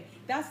funny thing.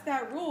 That's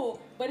that rule,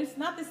 but it's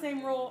not the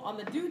same rule on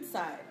the dude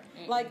side.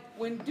 Like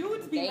when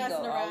dudes be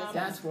messing around,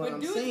 that's what when I'm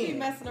dudes saying. be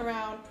messing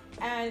around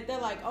and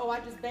they're like, oh, I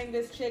just banged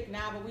this chick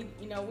now, but we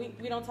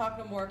don't talk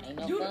no more. Ain't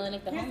no fun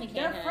if the homie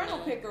their can't friend will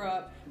handle pick her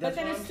up. That's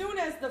But then what as soon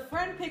as the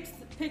friend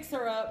picks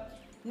her up,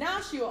 now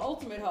she an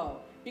ultimate hoe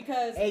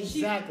because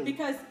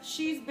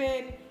she's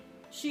been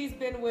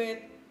with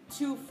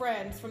 2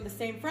 friends from the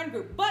same friend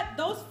group, but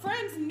those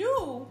friends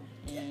knew.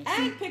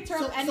 And picked her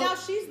up, and now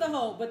she's the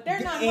hoe, but they're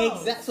not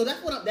hoes. Exactly. So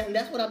that's what I've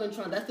been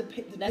trying. That's the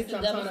picture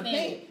I'm trying to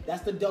paint.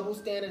 That's the double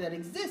standard that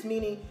exists.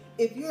 Meaning,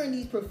 if you're in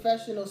these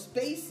professional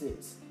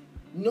spaces,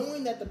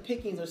 knowing that the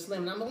pickings are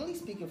slim, and I'm only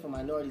speaking for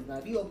minorities now.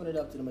 If you open it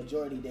up to the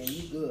majority, then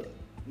you good.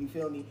 You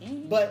feel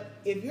me? But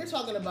if you're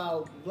talking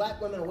about black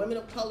women or women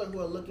of color who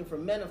are looking for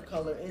men of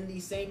color in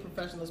these same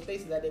professional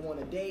spaces that they want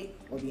to date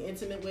or be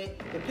intimate with,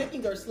 the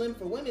pickings are slim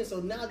for women. So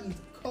now these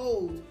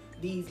codes.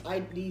 These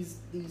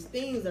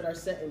things that are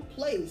set in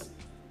place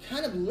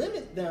kind of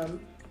limit them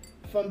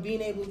from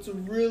being able to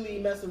really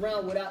mess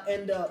around without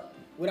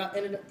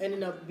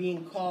ending up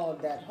being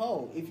called that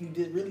hoe if you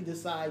really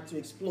decide to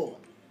explore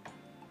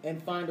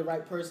and find the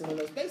right person in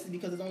those spaces,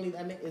 because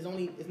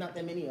it's not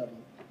that many of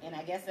them. And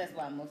I guess that's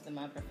why most of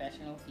my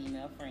professional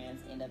female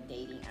friends end up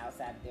dating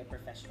outside of their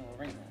professional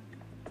arena,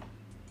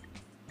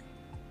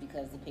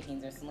 because the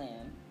pickings are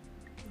slim.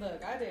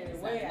 Look, I did it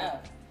way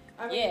out.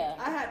 I mean,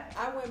 yeah.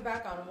 I went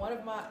back on one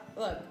of my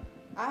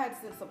I had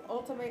some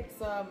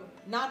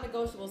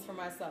non-negotiables for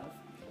myself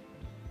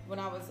when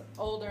I was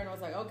older, and I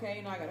was like,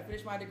 okay, I gotta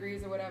finish my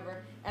degrees or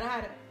whatever. And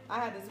I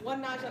had this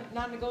one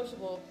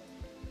non-negotiable,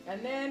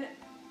 and then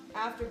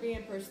after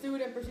being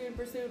pursued,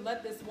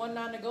 let this one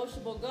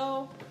non-negotiable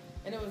go,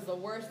 and it was the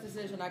worst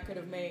decision I could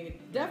have made.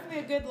 Definitely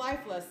a good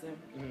life lesson,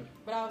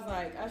 but I was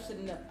like, I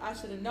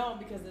should have known,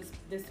 because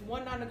this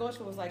one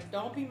non-negotiable was like,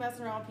 don't be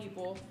messing around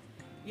people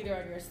either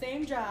on your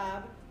same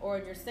job or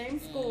in your same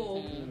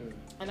school.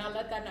 And I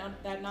let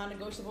that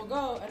non-negotiable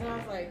go, and I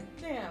was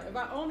like, damn, if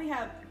I only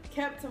had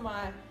kept to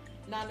my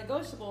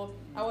non-negotiable,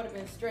 I would have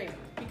been straight.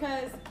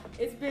 Because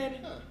it's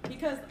been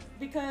because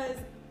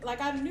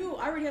like I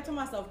already had told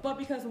myself, but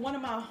because one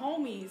of my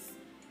homies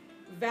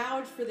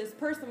vouched for this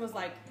person, was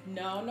like,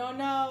 no,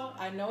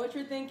 I know what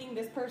you're thinking,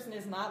 this person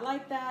is not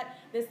like that,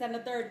 this, that, and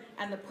the third.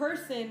 And the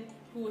person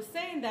who was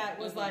saying that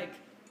was like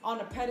on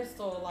a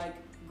pedestal, like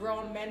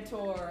grown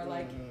mentor,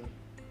 like,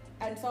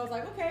 and so I was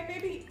like, okay,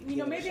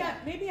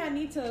 maybe I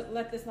need to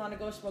let this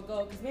non-negotiable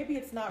go, because maybe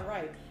it's not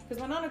right. Because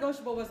my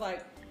non-negotiable was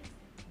like,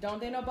 don't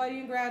date nobody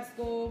in grad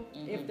school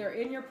if they're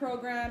in your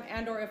program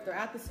and or if they're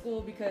at the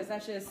school, because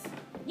that's just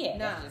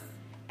nah.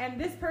 And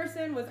this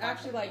person was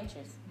actually like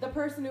the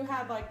person who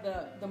had like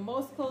the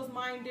most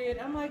closed-minded.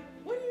 I'm like,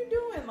 what are you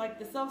doing? Like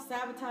the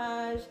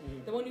self-sabotage,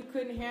 the one who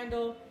couldn't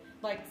handle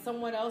like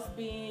someone else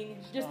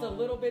being just a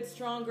little bit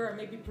stronger, or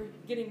maybe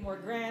getting more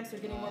grants or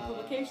getting more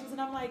publications.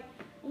 And I'm like,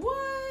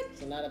 what?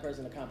 So not a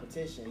person of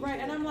competition. Right.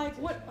 And I'm like,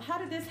 what? How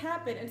did this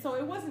happen? And so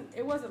it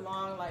wasn't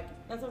long. Like,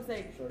 that's what I'm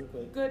saying. Short and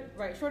quick. Good.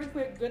 Right. Short and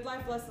quick. Good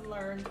life lesson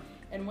learned,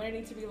 and when it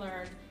needs to be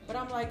learned. But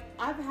I'm like,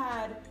 I've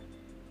had.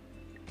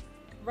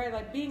 Right,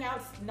 like being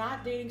out,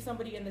 not dating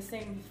somebody in the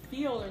same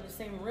field or the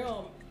same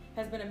realm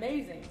has been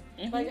amazing.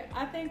 Like,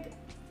 I think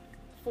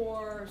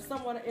for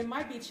someone, it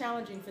might be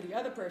challenging for the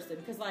other person,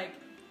 because like,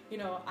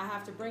 I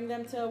have to bring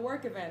them to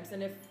work events,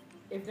 and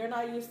if they're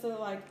not used to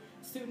like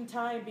suit and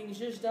tie and being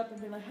zhuzhed up and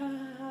being like,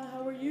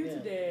 how are you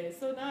today? It's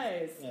so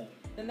nice. Yeah.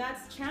 Then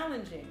that's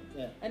challenging.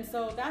 Yeah. And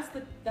so that's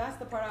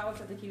the part I always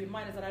have to keep in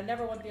mind, is that I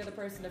never want the other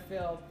person to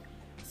feel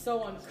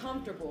so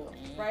uncomfortable,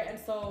 right? And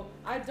so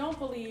I don't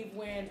believe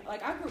when,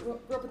 like, I grew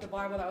up with the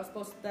Bible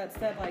that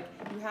said, like,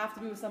 you have to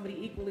be with somebody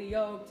equally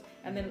yoked,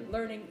 and then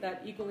learning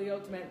that equally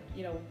yoked meant,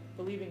 you know,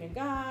 believing in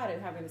God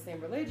and having the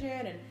same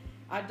religion, and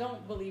I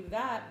don't believe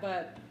that,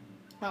 but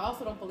I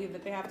also don't believe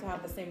that they have to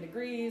have the same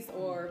degrees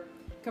or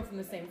come from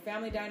the same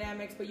family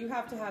dynamics, but you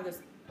have to have this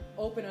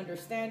open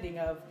understanding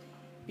of,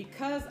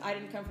 because I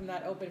didn't come from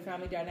that open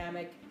family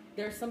dynamic,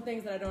 there's some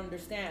things that I don't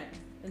understand,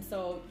 and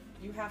so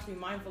you have to be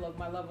mindful of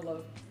my level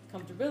of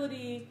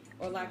comfortability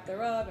or lack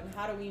thereof, and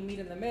how do we meet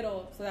in the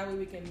middle so that way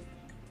we can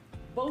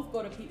both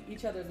go to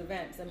each other's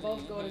events and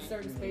both go to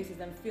certain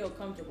spaces and feel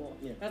comfortable,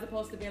 as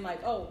opposed to being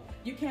like, oh,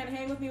 you can't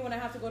hang with me when I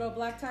have to go to a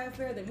black tie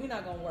affair, then we're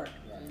not gonna work.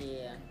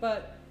 Yeah.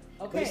 But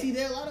okay. But see,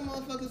 there are a lot of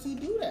motherfuckers who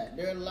do that.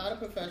 There are a lot of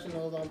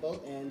professionals on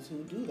both ends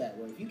who do that.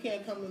 Where if you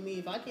can't come with me,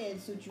 if I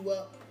can't suit you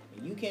up,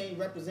 and you can't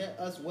represent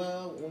us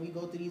well when we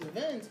go to these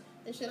events,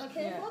 then shit, I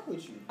can't fuck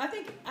with you. I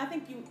think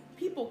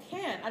people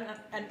can,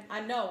 and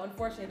I know,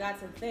 unfortunately,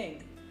 that's a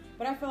thing.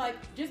 But I feel like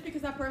just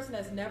because that person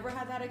has never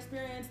had that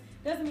experience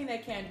doesn't mean they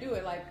can't do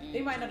it. Like,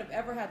 they might not have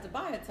ever had to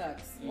buy a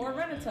tux or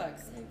rent a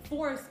tux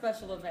for a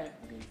special event.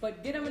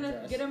 But get them in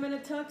a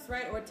tux,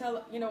 right? Or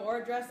or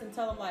a dress, and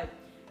tell them, like,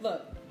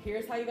 look,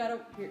 here's how you gotta,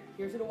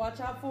 here's what to watch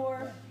out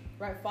for.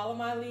 Right, follow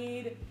my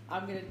lead.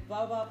 I'm gonna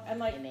blah blah, and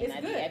like, and it's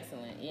good,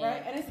 excellent,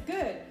 right? And it's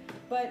good,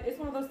 but it's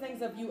one of those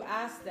things of you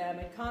ask them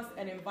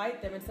and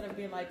invite them instead of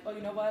being like, oh,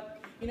 you know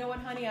what,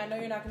 honey, I know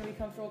you're not gonna be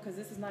comfortable because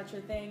this is not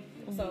your thing,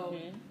 so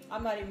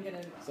I'm not even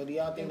gonna. So do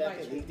y'all think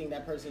do you think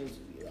that person is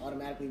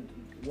automatically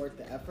worth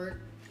the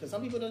effort? Because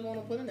some people don't want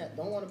to put in that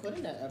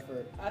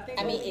effort.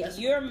 I mean, if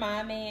you're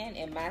my man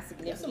and my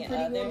significant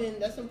other,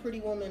 that's some pretty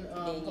woman,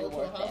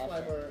 hotel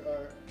housewife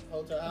or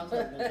hotel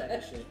housewife type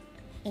of shit.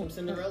 Some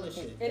Cinderella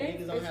shit.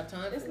 Niggas don't have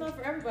time for it. It's not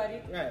for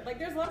everybody. Right. Like,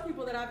 there's a lot of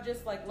people that I've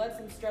just, like, let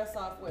some stress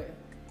off with.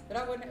 That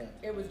I wouldn't,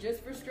 it was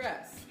just for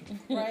stress.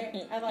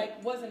 Right? And,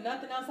 like, wasn't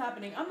nothing else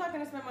happening. I'm not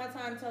going to spend my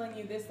time telling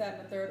you this, that,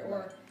 and the third,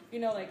 or,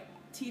 like,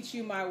 teach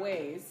you my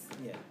ways.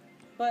 Yeah.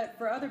 But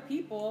for other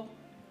people,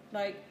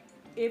 like,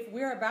 if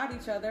we're about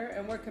each other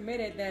and we're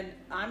committed, then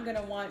I'm going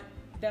to want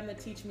them to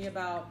teach me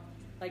about,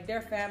 like,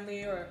 their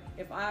family, or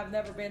if I've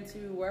never been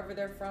to wherever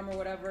they're from or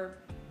whatever,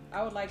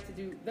 I would like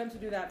them to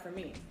do that for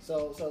me.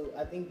 So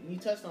I think you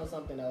touched on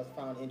something that was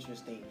found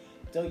interesting.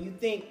 So you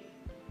think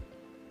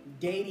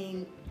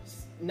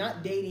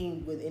not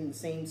dating within the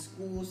same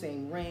school,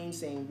 same range,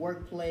 same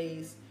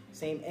workplace,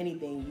 same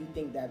anything, you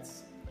think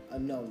that's a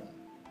no-no?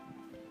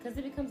 Because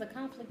it becomes a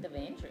conflict of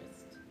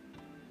interest.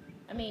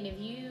 I mean, if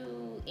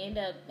you end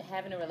up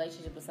having a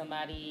relationship with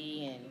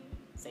somebody and,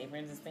 say, for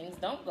instance, things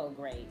don't go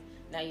great,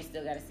 now you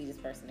still got to see this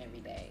person every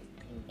day.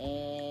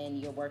 And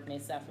your work may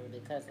suffer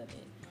because of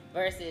it.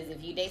 Versus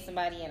if you date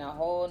somebody in a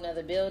whole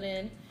nother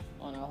building,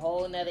 on a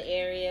whole nother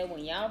area,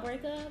 when y'all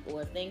break up,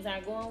 or if things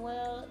aren't going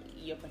well,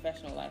 your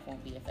professional life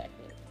won't be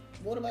affected.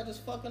 What about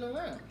just fucking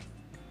around?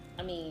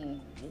 I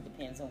mean, it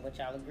depends on what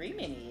y'all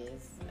agreement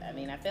is. I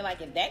mean, I feel like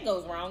if that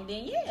goes wrong,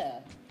 then yeah,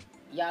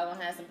 y'all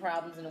gonna have some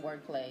problems in the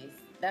workplace.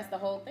 That's the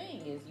whole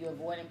thing, is you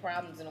avoiding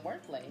problems in the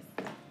workplace.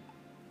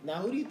 Now,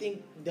 who do you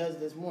think does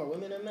this more,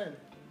 women or men?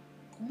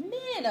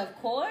 Men, of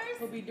course.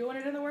 Will be doing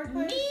it in the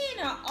workplace?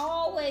 Men are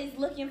always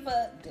looking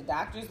for, the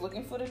doctors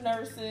looking for the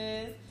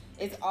nurses.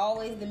 It's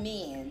always the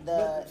men,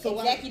 the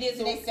executives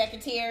and their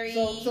secretaries.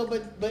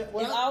 But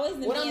what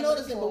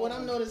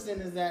I'm noticing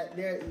is that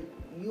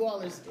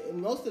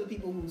most of the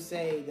people who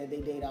say that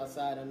they date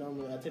outside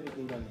are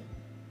typically women.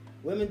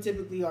 Women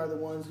typically are the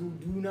ones who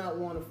do not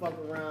want to fuck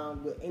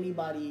around with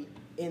anybody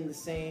in the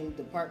same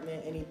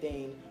department,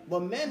 anything.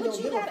 But men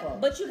don't give a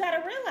fuck. But you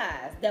gotta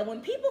realize that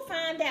when people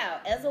find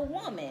out as a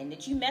woman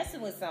that you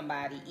messing with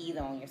somebody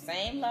either on your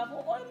same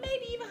level or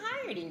maybe even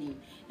higher than you,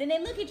 then they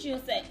look at you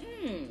and say,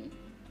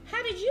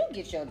 how did you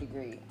get your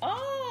degree?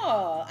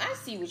 Oh, I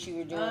see what you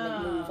were doing to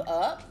move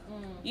up.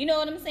 You know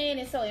what I'm saying?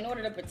 And so in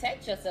order to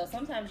protect yourself,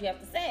 sometimes you have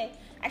to say,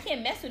 I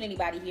can't mess with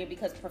anybody here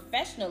because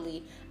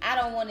professionally, I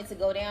don't want it to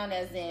go down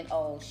as in,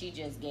 oh, she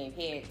just gave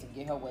head to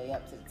get her way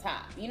up to the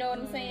top. You know what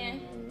I'm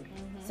saying?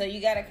 So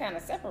you got to kind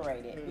of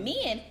separate it.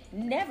 Men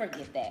never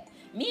get that.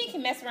 Men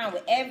can mess around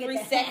with every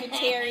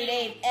secretary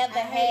they've ever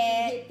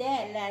had. You did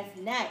that last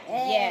night.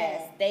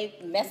 Yes, they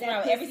mess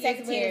around with every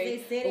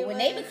secretary. But when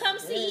they become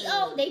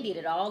CEO, they did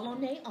it all on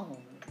their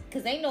own.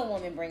 Because ain't no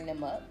woman bring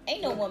them up.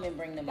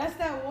 That's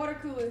that water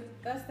cooler.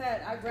 That's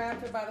that I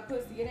grabbed her by the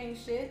pussy. It ain't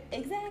shit.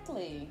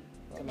 Exactly.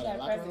 Talking about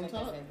locker room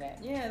talk?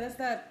 Yeah, that's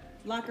that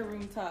locker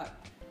room talk.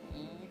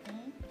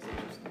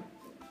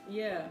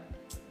 Yeah.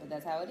 But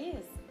that's how it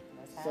is.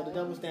 So the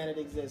double standard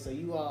exists. So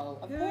you all,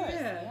 of course,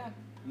 yeah.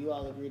 You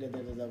all agree that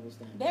there's a double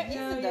standard. There is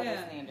a double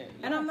standard.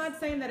 Yes. And I'm not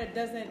saying that it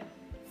doesn't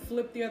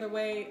flip the other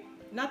way.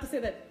 Not to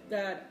say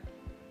that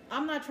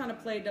I'm not trying to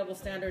play double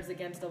standards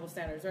against double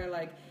standards, right?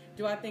 Like,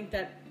 do I think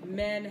that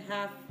men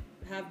have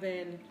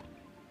been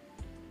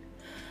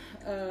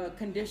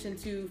conditioned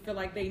to feel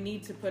like they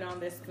need to put on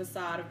this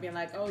facade of being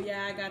like, oh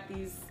yeah, I got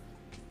these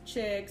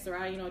chicks, or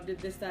I, did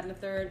this, that, and the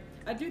third.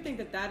 I do think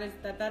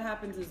that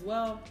happens as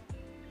well.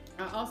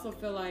 I also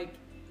feel like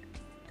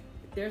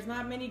there's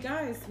not many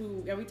guys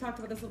who, and we talked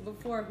about this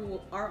before, who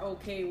are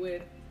okay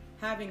with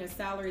having a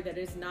salary that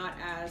is not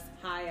as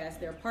high as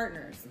their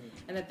partners,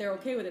 and that they're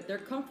okay with it. They're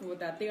comfortable with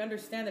that. They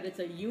understand that it's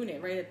a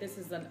unit, right? That this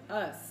is an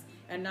us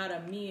and not a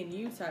me and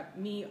you type,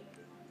 me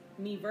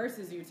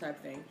versus you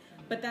type thing.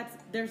 But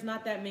there's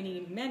not that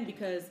many men,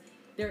 because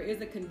there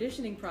is a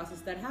conditioning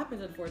process that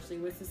happens, unfortunately,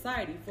 with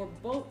society for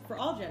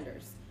all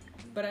genders.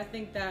 But I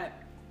think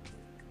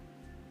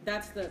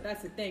that's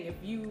the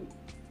thing.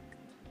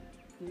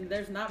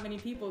 There's not many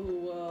people who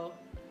will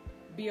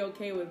be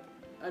okay with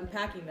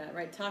unpacking that,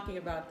 right? Talking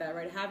about that,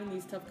 right? Having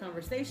these tough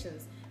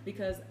conversations,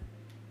 because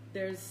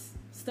there's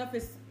stuff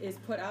is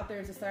put out there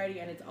in society,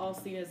 and it's all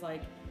seen as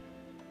like,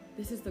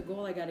 this is the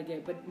goal I gotta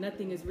get, but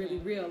nothing is really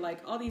real. Like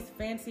all these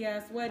fancy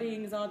ass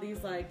weddings, all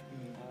these like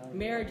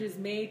marriages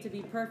made to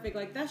be perfect,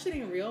 like that shit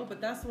ain't real, but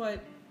that's what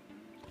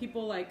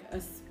people like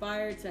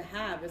aspire to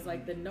have, is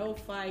like the no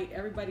fight,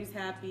 everybody's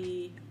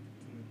happy,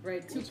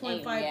 right?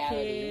 2.5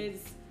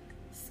 kids,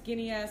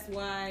 skinny ass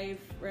wife,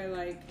 right?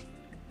 Like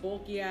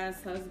bulky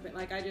ass husband.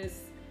 Like I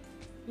just,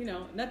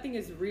 nothing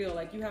is real.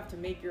 Like you have to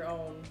make your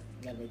own.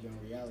 You gotta make your own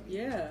reality.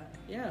 Yeah.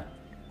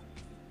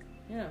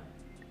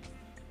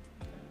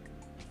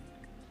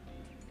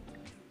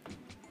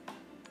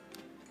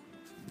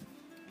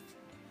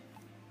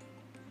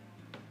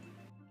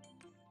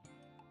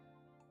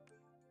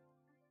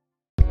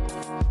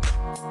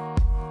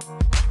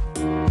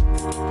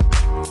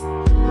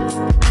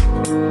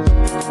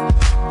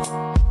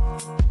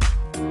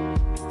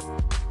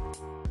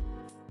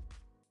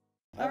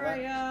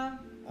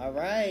 All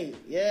right.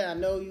 Yeah, I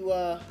know you.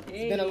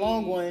 It's been a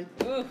long one.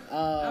 Oof,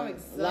 I'm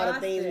exhausted. A lot of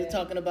things we're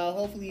talking about.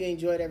 Hopefully you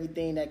enjoyed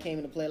everything that came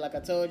into play. Like I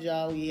told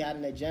y'all, we had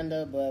an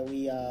agenda, but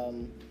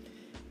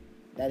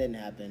that didn't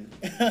happen.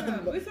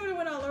 We sort of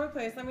went all over the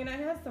place. I mean, I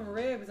had some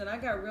ribs and I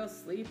got real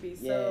sleepy.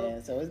 So,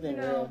 yeah, so it's been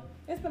real.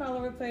 It's been all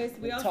over the place.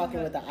 We also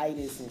talking with the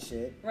itis and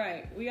shit.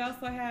 Right. We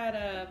also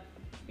had,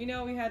 we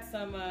had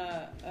some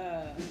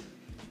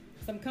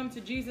come to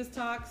Jesus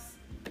talks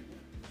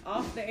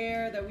off the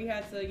air that we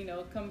had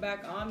to, come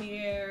back on the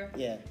air.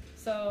 Yeah.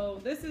 So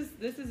this is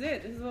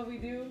it. This is what we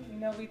do.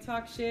 We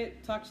talk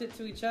shit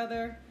to each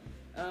other,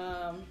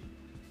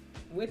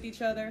 with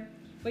each other.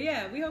 But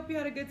yeah, we hope you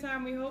had a good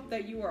time. We hope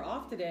that you were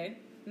off today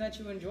and that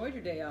you enjoyed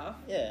your day off.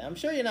 Yeah, I'm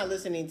sure you're not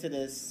listening to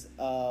this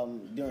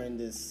during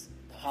this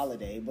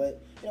holiday,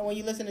 but when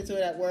you're listening to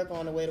it at work,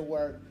 on the way to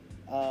work,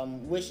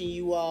 wishing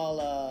you all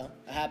a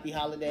happy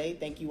holiday.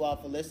 Thank you all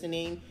for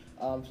listening.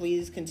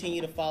 Please continue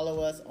to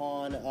follow us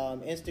on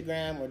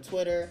Instagram or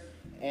Twitter,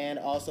 and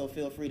also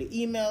feel free to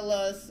email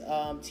us,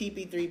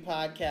 TP3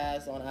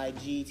 Podcast on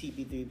IG,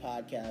 TP3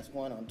 Podcast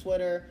 1 on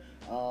Twitter.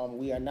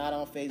 We are not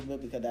on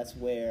Facebook because that's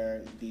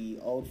where the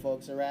old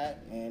folks are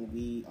at, and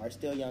we are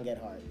still young at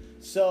heart.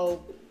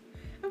 So,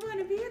 I want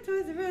to be a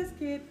Toys R Us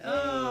kid.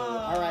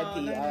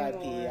 R.I.P.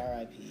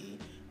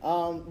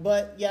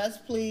 But yes,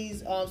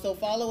 please. So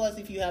follow us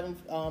if you haven't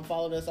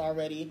followed us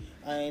already,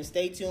 and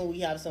stay tuned. We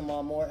have some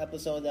more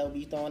episodes that will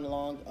be thrown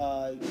along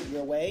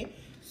your way.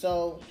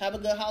 So have a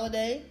good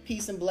holiday,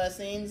 peace and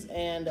blessings,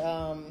 and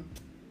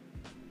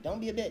don't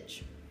be a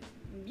bitch.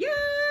 Yeah,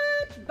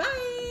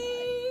 bye.